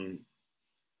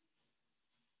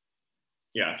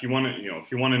 Yeah, if you want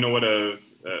to know what a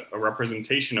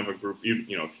representation of a group,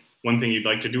 one thing you'd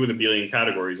like to do with abelian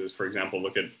categories is, for example,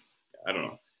 look at, I don't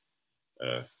know,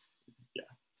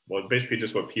 well, basically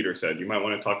just what Peter said. You might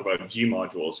want to talk about G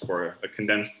modules for a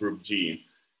condensed group G,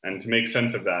 and to make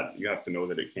sense of that, you have to know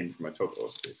that it came from a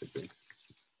topos, basically.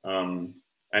 And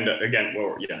again,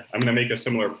 well, yeah, I'm going to make a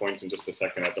similar point in just a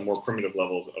second at the more primitive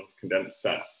levels of condensed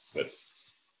sets. That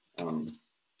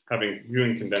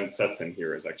viewing condensed sets in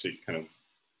here is actually kind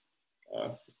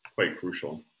of quite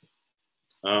crucial.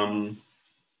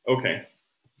 Okay.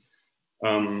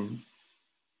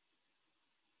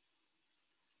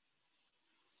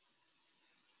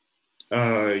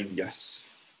 Yes.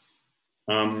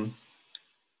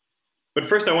 But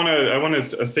first, I want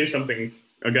to say something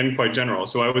again quite general.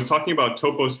 So I was talking about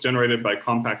topos generated by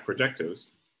compact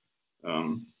projectives,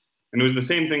 and it was the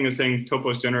same thing as saying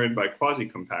topos generated by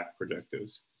quasi-compact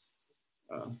projectives.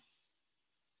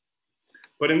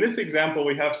 But in this example,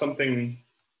 we have something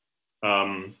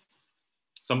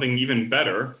even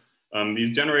better.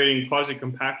 These generating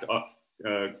quasi-compact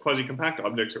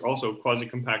objects are also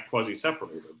quasi-compact,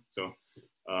 quasi-separated. So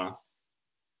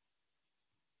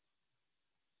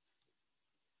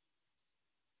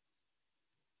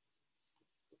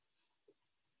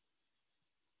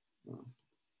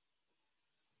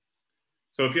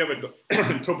if you have a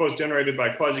topos generated by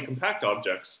quasi-compact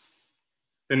objects,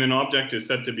 then an object is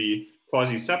said to be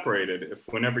quasi-separated if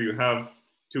whenever you have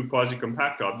two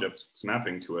quasi-compact objects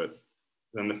mapping to it,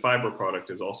 then the fiber product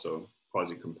is also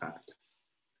quasi-compact.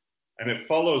 And it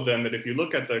follows then that if you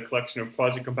look at the collection of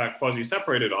quasi-compact,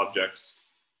 quasi-separated objects,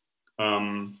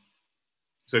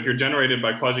 so if you're generated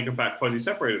by quasi-compact,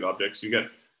 quasi-separated objects, you get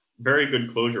very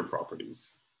good closure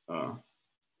properties.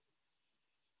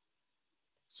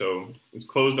 So it's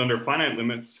closed under finite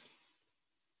limits.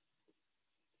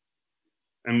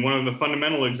 And one of the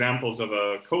fundamental examples of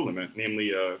a colimit,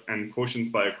 namely and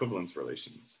quotients by equivalence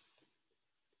relations.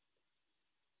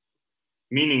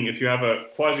 Meaning if you have a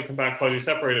quasi-compact,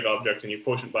 quasi-separated object and you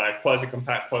quotient by a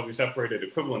quasi-compact, quasi-separated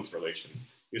equivalence relation,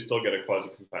 you still get a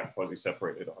quasi-compact,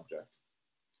 quasi-separated object.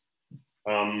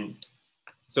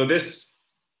 So this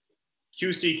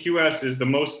QC/QS is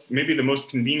maybe the most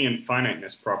convenient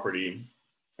finiteness property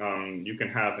you can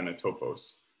have in a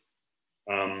topos.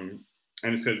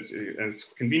 And it's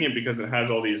convenient because it has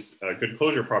all these good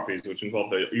closure properties, which involve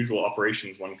the usual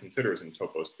operations one considers in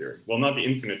topos theory. Well, not the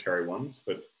infinitary ones,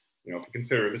 but if you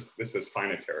consider this as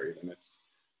finitary, then it's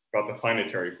got the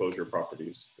finitary closure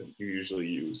properties that you usually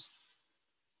use.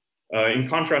 In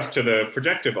contrast to the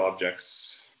projective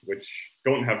objects, which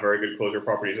don't have very good closure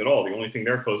properties at all, the only thing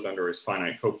they're closed under is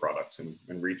finite coproducts and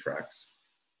retracts.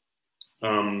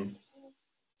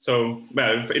 So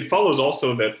it follows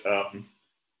also that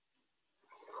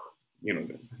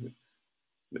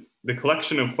the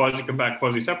collection of quasi-compact,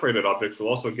 quasi-separated objects will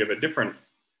also give a different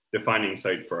defining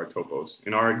site for our topos.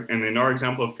 In our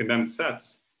example of condensed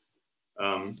sets,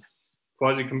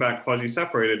 quasi-compact,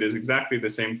 quasi-separated is exactly the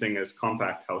same thing as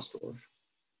compact Hausdorff.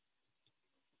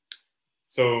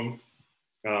 So,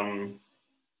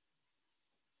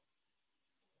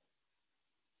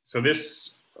 so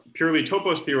this purely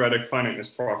topos theoretic finiteness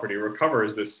property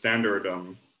recovers this standard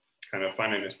kind of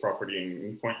finiteness property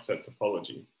in point set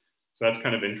topology. So that's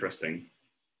kind of interesting.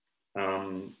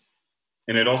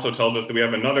 And it also tells us that we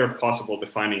have another possible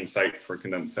defining site for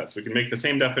condensed sets. We can make the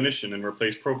same definition and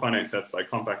replace profinite sets by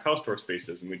compact Hausdorff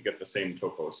spaces, and we'd get the same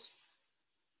topos.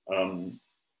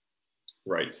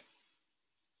 Right.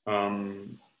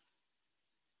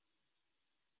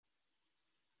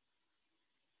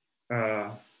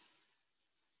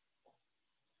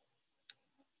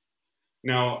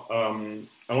 Now,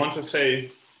 I want to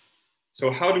say,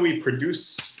 so how do we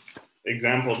produce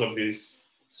examples of these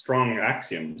strong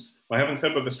axioms? Well, I haven't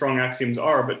said what the strong axioms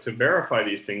are, but to verify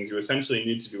these things, you essentially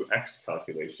need to do X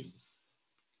calculations.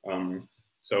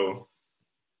 So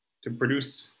to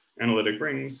produce analytic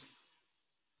rings,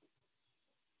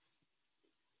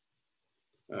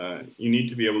 you need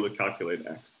to be able to calculate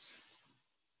X.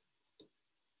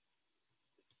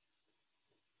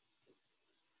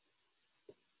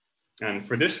 And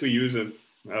for this, we use a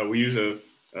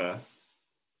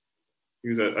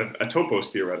topos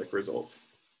theoretic result.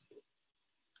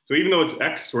 So even though it's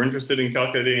X, we're interested in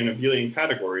calculating abelian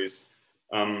categories.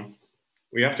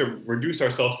 We have to reduce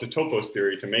ourselves to topos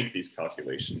theory to make these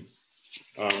calculations.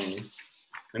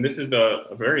 And this is a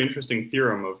very interesting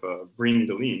theorem of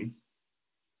Breen-Deligne.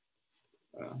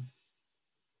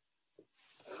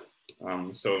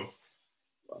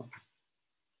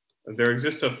 There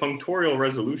exists a functorial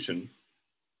resolution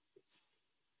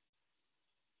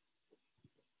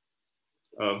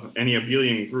of any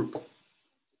abelian group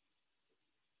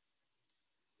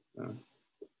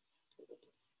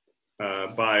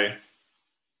by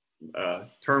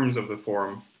terms of the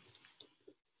form.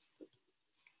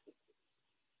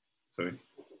 So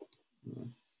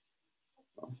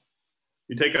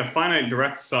you take a finite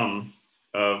direct sum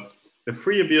of the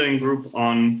free abelian group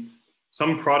on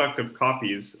some product of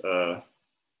copies. So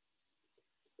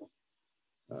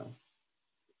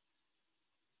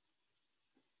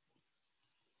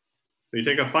you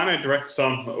take a finite direct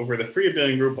sum over the free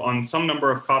abelian group on some number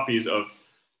of copies of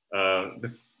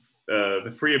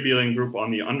the free abelian group on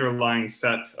the underlying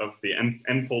set of the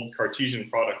n-fold Cartesian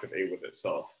product of A with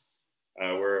itself,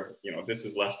 where this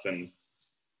is less than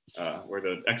where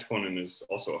the exponent is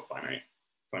also a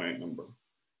finite number.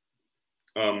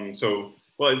 So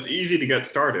well, it's easy to get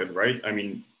started, right? I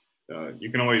mean, you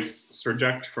can always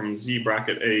surject from Z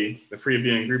bracket A the free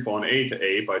abelian group on A to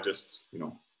A by just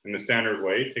in the standard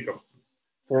way, take a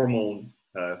formal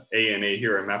A and A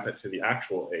here and map it to the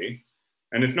actual A.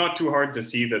 And it's not too hard to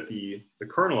see that the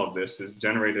kernel of this is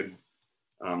generated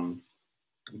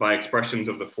by expressions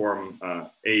of the form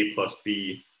A plus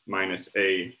B minus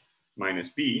A minus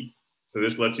B. So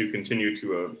this lets you continue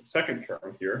to a second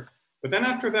term here. But then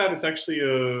after that, it's actually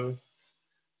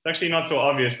not so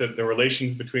obvious that the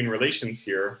relations between relations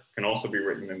here can also be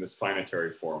written in this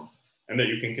finitary form. And that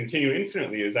you can continue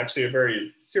infinitely is actually a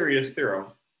very serious theorem.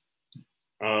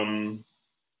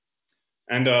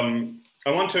 I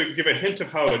want to give a hint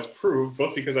of how it's proved,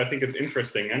 both because I think it's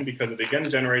interesting and because it again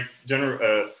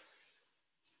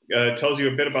tells you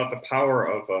a bit about the power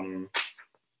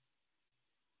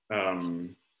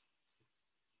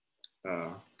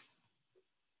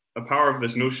of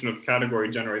this notion of category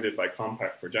generated by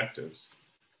compact projectives.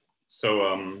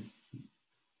 So,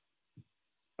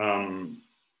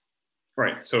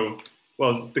 right, so,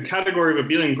 well, the category of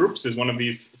abelian groups is one of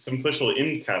these simplicial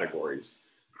in categories.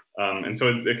 And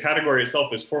so the category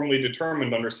itself is formally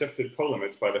determined under sifted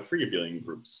colimits by the free abelian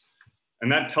groups.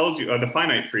 And that tells you, the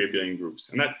finite free abelian groups.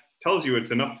 And that tells you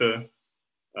it's enough to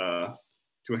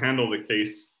handle the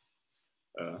case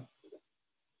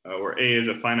where A is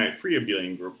a finite free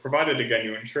abelian group, provided again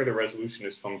you ensure the resolution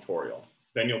is functorial.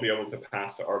 Then you'll be able to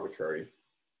pass to arbitrary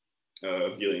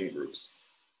abelian groups.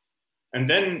 And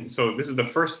then, so this is the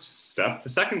first step. The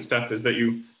second step is that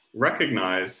you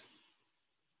recognize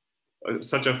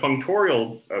such a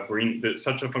functorial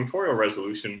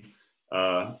resolution,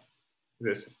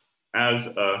 this as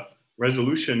a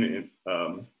resolution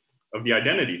of the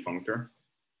identity functor.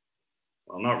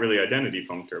 Well, not really identity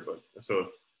functor, but so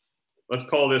let's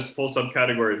call this full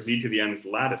subcategory of Z to the n's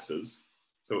lattices.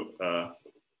 So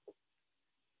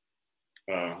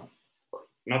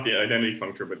not the identity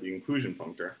functor, but the inclusion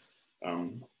functor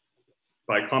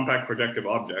by compact projective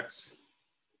objects.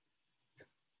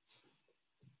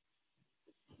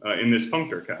 in this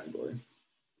functor category.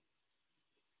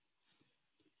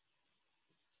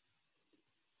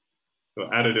 So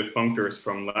additive functors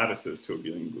from lattices to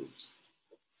abelian groups.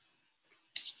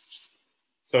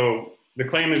 So the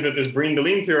claim is that this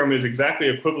Breen-Deligne theorem is exactly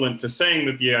equivalent to saying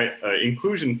that the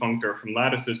inclusion functor from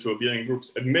lattices to abelian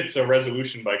groups admits a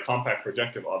resolution by compact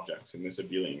projective objects in this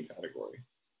abelian category.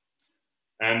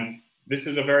 And this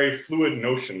is a very fluid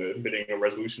notion, admitting a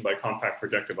resolution by compact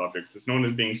projective objects. It's known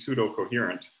as being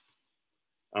pseudo-coherent.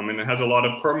 And it has a lot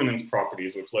of permanence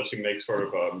properties, which lets you make sort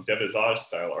of Devisage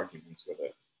style arguments with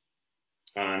it.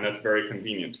 And that's very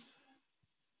convenient.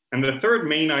 And the third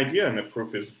main idea in the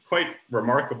proof is quite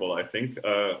remarkable, I think.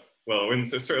 Well,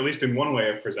 at least in one way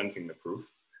of presenting the proof,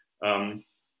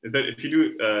 is that if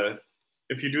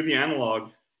you do the analog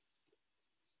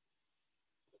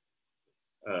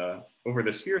over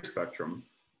the sphere spectrum,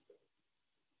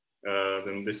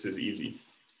 then this is easy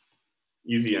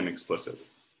and explicit.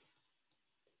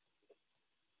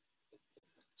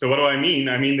 So what do I mean?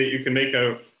 I mean that you can make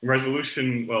a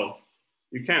resolution, well,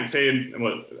 you can't say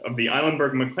of the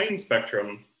Eilenberg-MacLane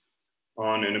spectrum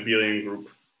on an abelian group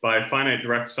by finite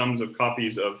direct sums of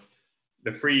copies of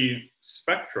the free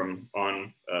spectrum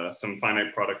on some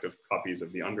finite product of copies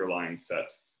of the underlying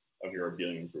set of your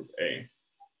abelian group A.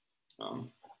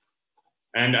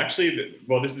 And actually,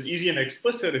 well, this is easy and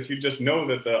explicit if you just know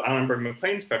that the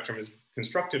Eilenberg-MacLane spectrum is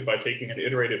constructed by taking an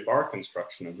iterated bar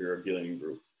construction of your abelian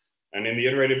group. And in the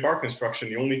iterated bar construction,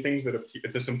 the only things that appear,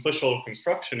 it's a simplicial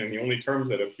construction, and the only terms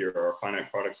that appear are finite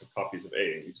products of copies of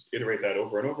A. You just iterate that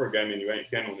over and over again, and you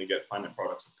again only get finite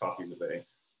products of copies of A.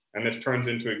 And this turns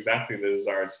into exactly the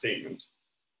desired statement.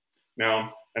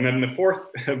 Now, and then the fourth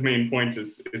main point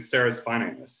is Serre's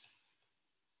finiteness.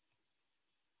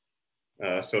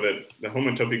 So that the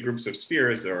homotopy groups of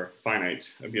spheres are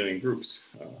finite abelian groups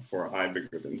for I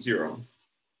bigger than 0.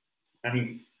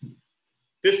 And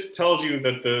this tells you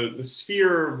that the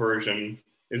sphere version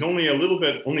is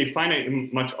only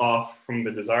finite much off from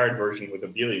the desired version with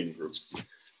abelian groups.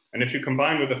 And if you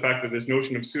combine with the fact that this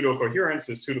notion of pseudo-coherence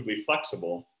is suitably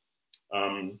flexible,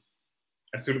 a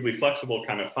suitably flexible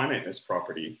kind of finiteness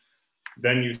property,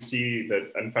 then you see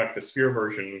that, in fact, the sphere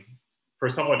version, for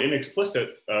somewhat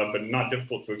inexplicit but not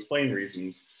difficult to explain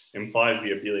reasons, implies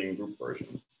the abelian group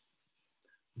version.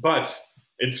 But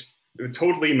it's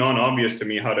totally non-obvious to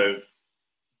me how to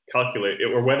calculate it,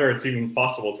 or whether it's even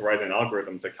possible to write an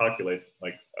algorithm to calculate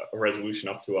like a resolution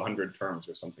up to 100 terms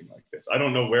or something like this. I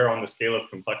don't know where on the scale of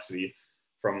complexity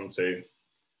from, say,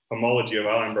 homology of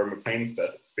Eilenberg-MacLane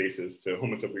spaces to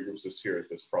homotopy groups of spheres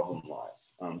this problem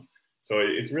lies. So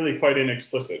it's really quite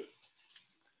inexplicit.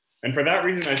 And for that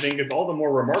reason, I think it's all the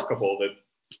more remarkable that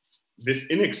this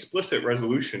inexplicit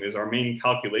resolution is our main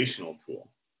calculational tool.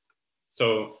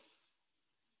 So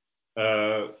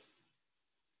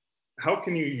how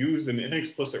can you use an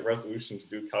inexplicit resolution to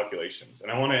do calculations? And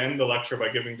I want to end the lecture by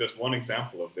giving just one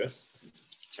example of this.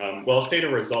 Well, I'll state a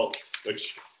result,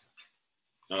 which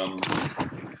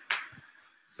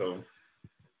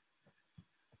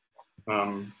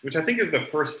which I think is the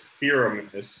first theorem in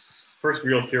this, first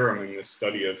real theorem in this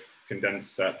study of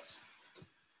condensed sets.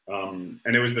 And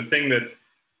it was the thing that,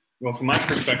 well, from my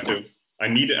perspective, I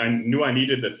knew I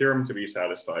needed the theorem to be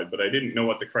satisfied, but I didn't know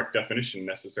what the correct definition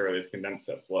necessarily of condensed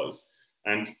sets was.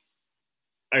 And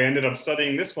I ended up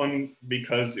studying this one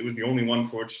because it was the only one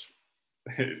for which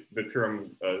the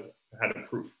theorem had a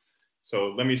proof.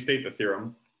 So let me state the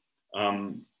theorem.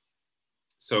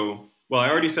 Well, I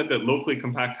already said that locally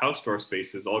compact Hausdorff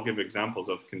spaces all give examples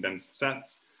of condensed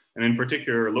sets. And in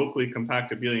particular, locally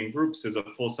compact abelian groups is a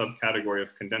full subcategory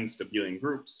of condensed abelian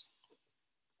groups.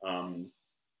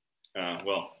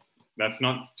 Well, that's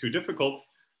not too difficult,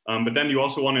 but then you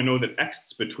also want to know that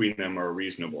X's between them are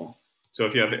reasonable. So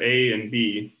if you have A and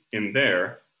B in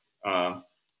there,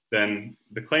 then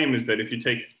the claim is that if you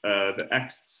take the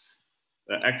Xi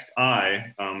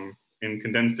in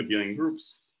condensed abelian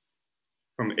groups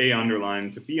from A underline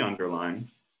to B underline,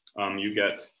 you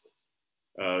get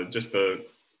just the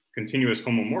continuous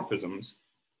homomorphisms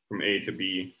from A to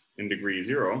B in degree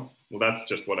 0. Well, that's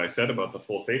just what I said about the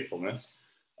full faithfulness.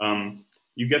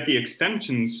 You get the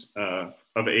extensions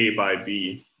of A by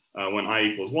B when I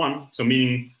equals 1. So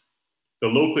meaning the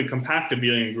locally compact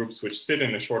abelian groups which sit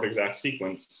in a short exact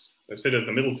sequence, sit as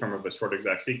the middle term of a short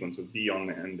exact sequence with B on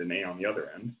the end and A on the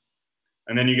other end.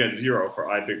 And then you get 0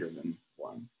 for I bigger than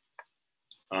 1.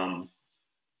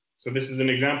 So this is an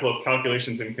example of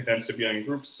calculations in condensed abelian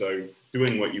groups, so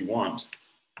doing what you want,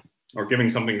 or giving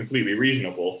something completely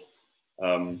reasonable,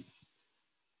 so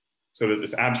that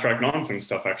this abstract nonsense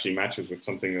stuff actually matches with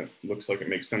something that looks like it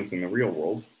makes sense in the real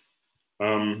world.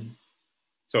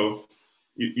 So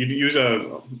you'd use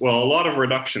a lot of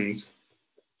reductions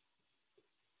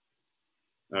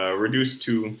reduced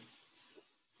to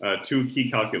two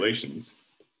key calculations.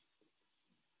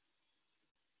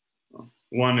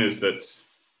 One is that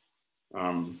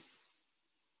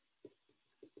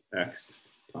x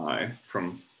I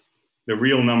from the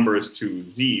real numbers to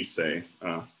z, say,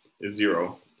 is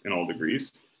 0 in all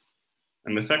degrees.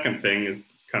 And the second thing is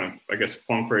kind of, I guess,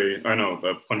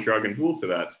 Pontryagin dual to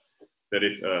that, that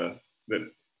if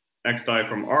that x I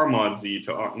from r mod z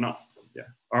to r,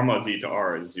 r mod z to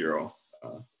r is 0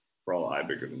 for all I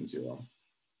bigger than 0.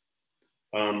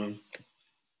 And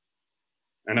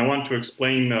I want to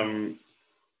explain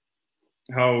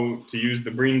how to use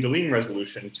the Breen-Deligne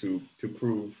resolution to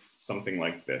prove something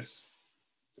like this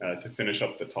to finish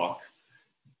up the talk.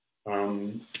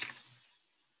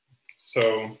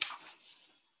 So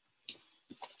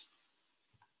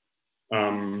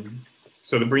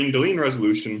the Breen-Deligne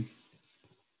resolution.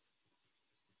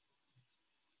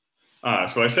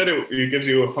 So I said it gives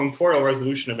you a functorial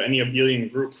resolution of any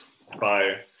abelian group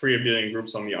by free abelian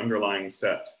groups on the underlying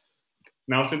set.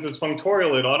 Now, since it's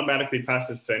functorial, it automatically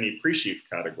passes to any presheaf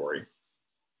category.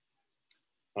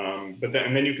 And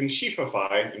then you can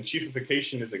sheafify, and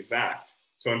sheafification is exact.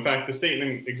 So in fact, the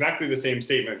statement, exactly the same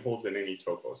statement holds in any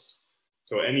topos.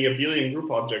 So any abelian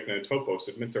group object in a topos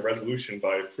admits a resolution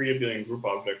by free abelian group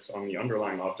objects on the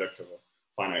underlying object of a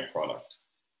finite product.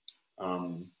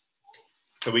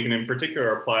 So we can in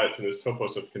particular apply it to this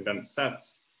topos of condensed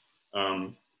sets.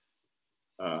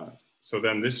 So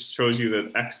then this shows you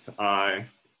that x to I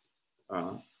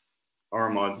r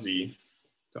mod z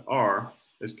to r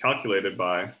is calculated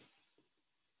by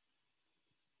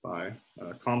a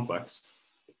complex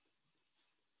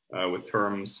with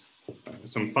terms,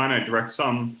 some finite direct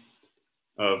sum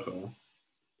of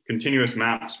continuous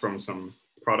maps from some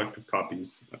product of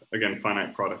copies, again,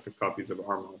 finite product of copies of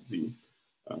r mod z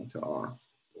to r.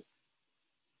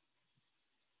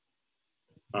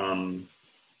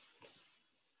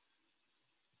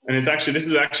 And it's actually, this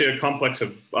is actually a complex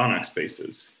of Banach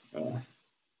spaces. So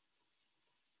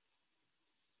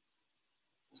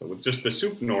with just the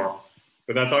soup norm,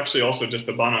 but that's actually also just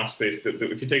the Banach space.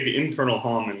 If you take the internal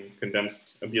Hom in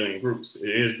condensed abelian groups, it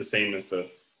is the same as the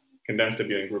condensed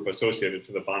abelian group associated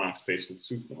to the Banach space with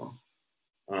soup norm.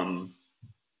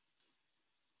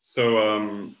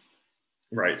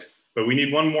 Right, but we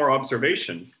need one more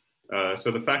observation. So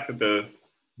the fact that the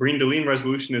Breen-Deligne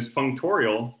resolution is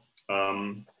functorial,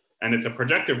 and it's a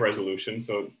projective resolution,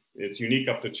 so it's unique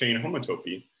up to chain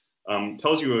homotopy,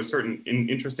 tells you a certain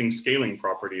interesting scaling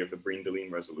property of the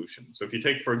Breen-Deligne resolution. So if you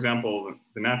take, for example,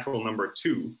 the natural number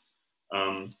 2,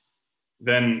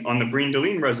 then on the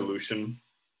Breen-Deligne resolution,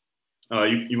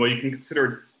 you can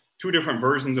consider two different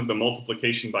versions of the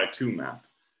multiplication by 2 map.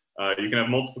 You can have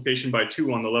multiplication by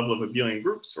 2 on the level of abelian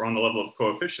groups or on the level of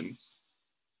coefficients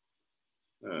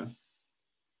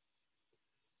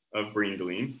of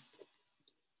Breen-Deligne.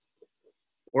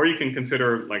 Or you can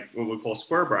consider like what we call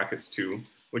square brackets 2,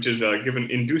 which is given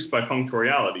induced by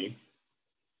functoriality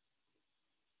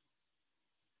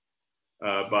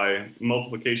by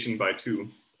multiplication by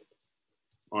 2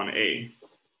 on A,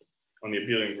 on the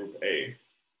abelian group A.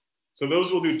 So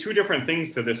those will do two different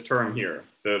things to this term here.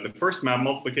 The first map,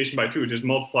 multiplication by 2, just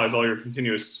multiplies all your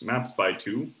continuous maps by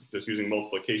 2, just using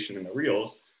multiplication in the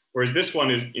reals, whereas this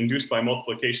one is induced by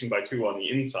multiplication by 2 on the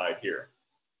inside here.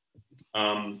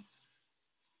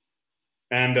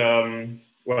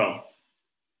 Well,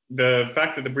 the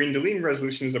fact that the Breen-Deligne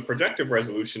resolution is a projective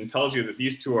resolution tells you that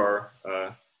these two are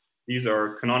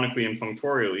canonically and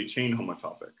functorially chain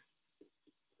homotopic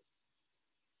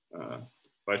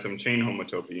by some chain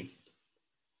homotopy,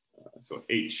 so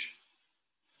H.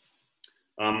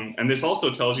 And this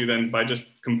also tells you then by just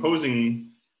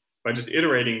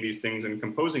iterating these things and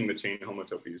composing the chain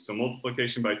homotopies. So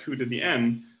multiplication by 2 to the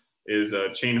n is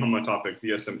a chain homotopic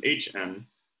via some Hn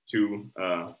to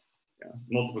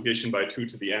multiplication by 2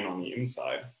 to the n on the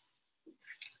inside.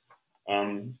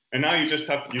 And now you just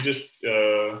have,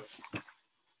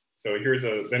 so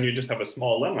then you just have a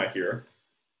small lemma here.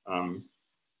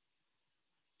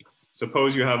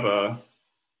 Suppose you have a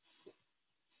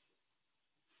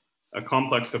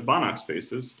complex of Banach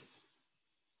spaces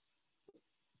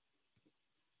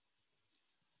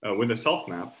with a self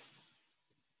map.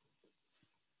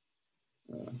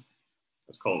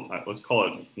 Let's call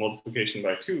it multiplication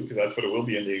by 2, because that's what it will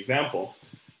be in the example.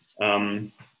 Of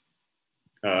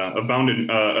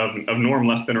norm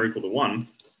less than or equal to 1,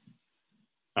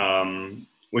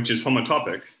 which is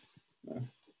homotopic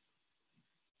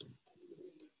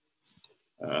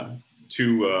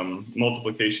to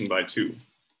multiplication by 2.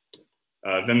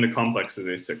 Then the complex is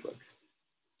acyclic.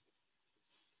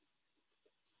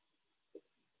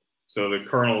 So the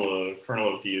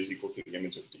kernel of D is equal to the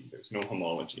image of D. There's no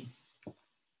homology.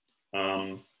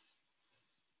 And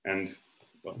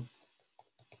well,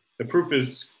 the proof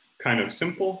is kind of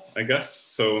simple, I guess.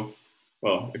 So,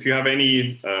 well, if you have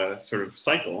any sort of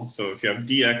cycle, so if you have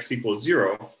dx equals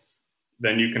 0,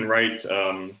 then you can write,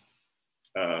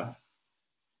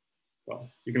 well,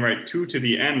 you can write 2 to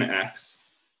the n x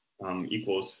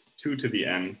equals 2 to the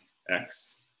n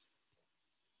x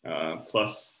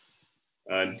plus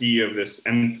d of this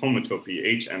nth homotopy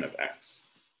hn of x.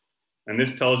 And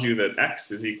this tells you that x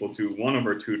is equal to 1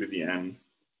 over 2 to the n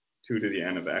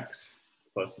of x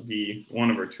plus d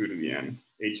 1 over 2 to the n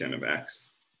hn of x.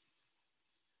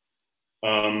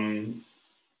 And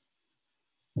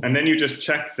then you just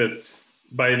check that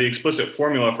by the explicit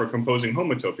formula for composing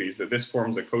homotopies that this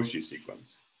forms a Cauchy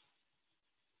sequence.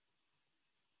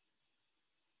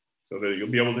 So that you'll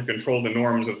be able to control the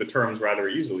norms of the terms rather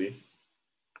easily.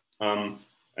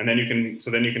 And then you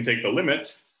can take the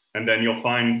limit, and then you'll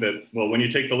find that, well, when you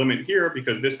take the limit here,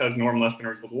 because this has norm less than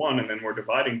or equal to 1, and then we're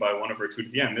dividing by 1 over 2 to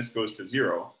the n, this goes to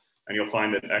 0. And you'll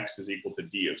find that x is equal to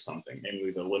d of something, namely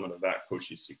the limit of that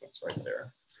Cauchy sequence right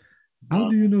there. How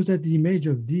do you know that the image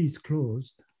of D is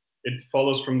closed? It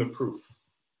follows from the proof.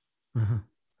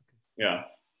 Yeah.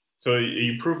 So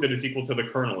you prove that it's equal to the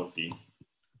kernel of D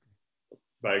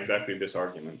by exactly this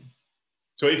argument.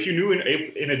 So if you knew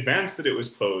in advance that it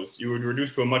was closed, you would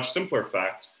reduce to a much simpler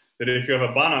fact that if you have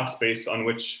a Banach space on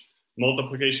which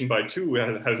multiplication by 2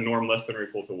 has norm less than or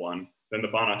equal to 1, then the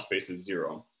Banach space is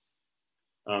 0.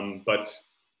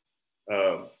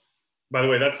 By the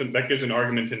way, that gives an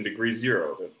argument in degree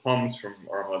 0, that Hom from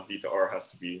R mod Z to R has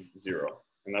to be 0.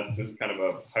 And this is kind of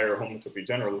a higher homotopy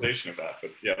generalization of that. But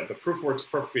yeah, the proof works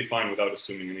perfectly fine without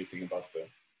assuming anything about the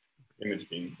image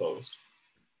being closed.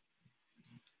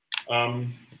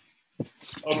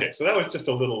 Okay, so that was just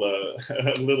a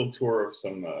little tour of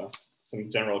some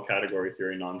general category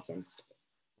theory nonsense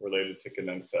related to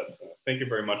condensed sets. Thank you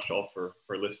very much all for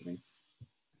listening.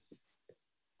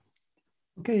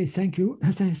 Okay, thank you.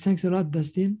 Thanks a lot,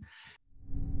 Dustin.